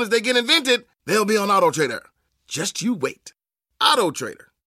 but as soon as they get invented, they'll be on AutoTrader. Just you wait. AutoTrader.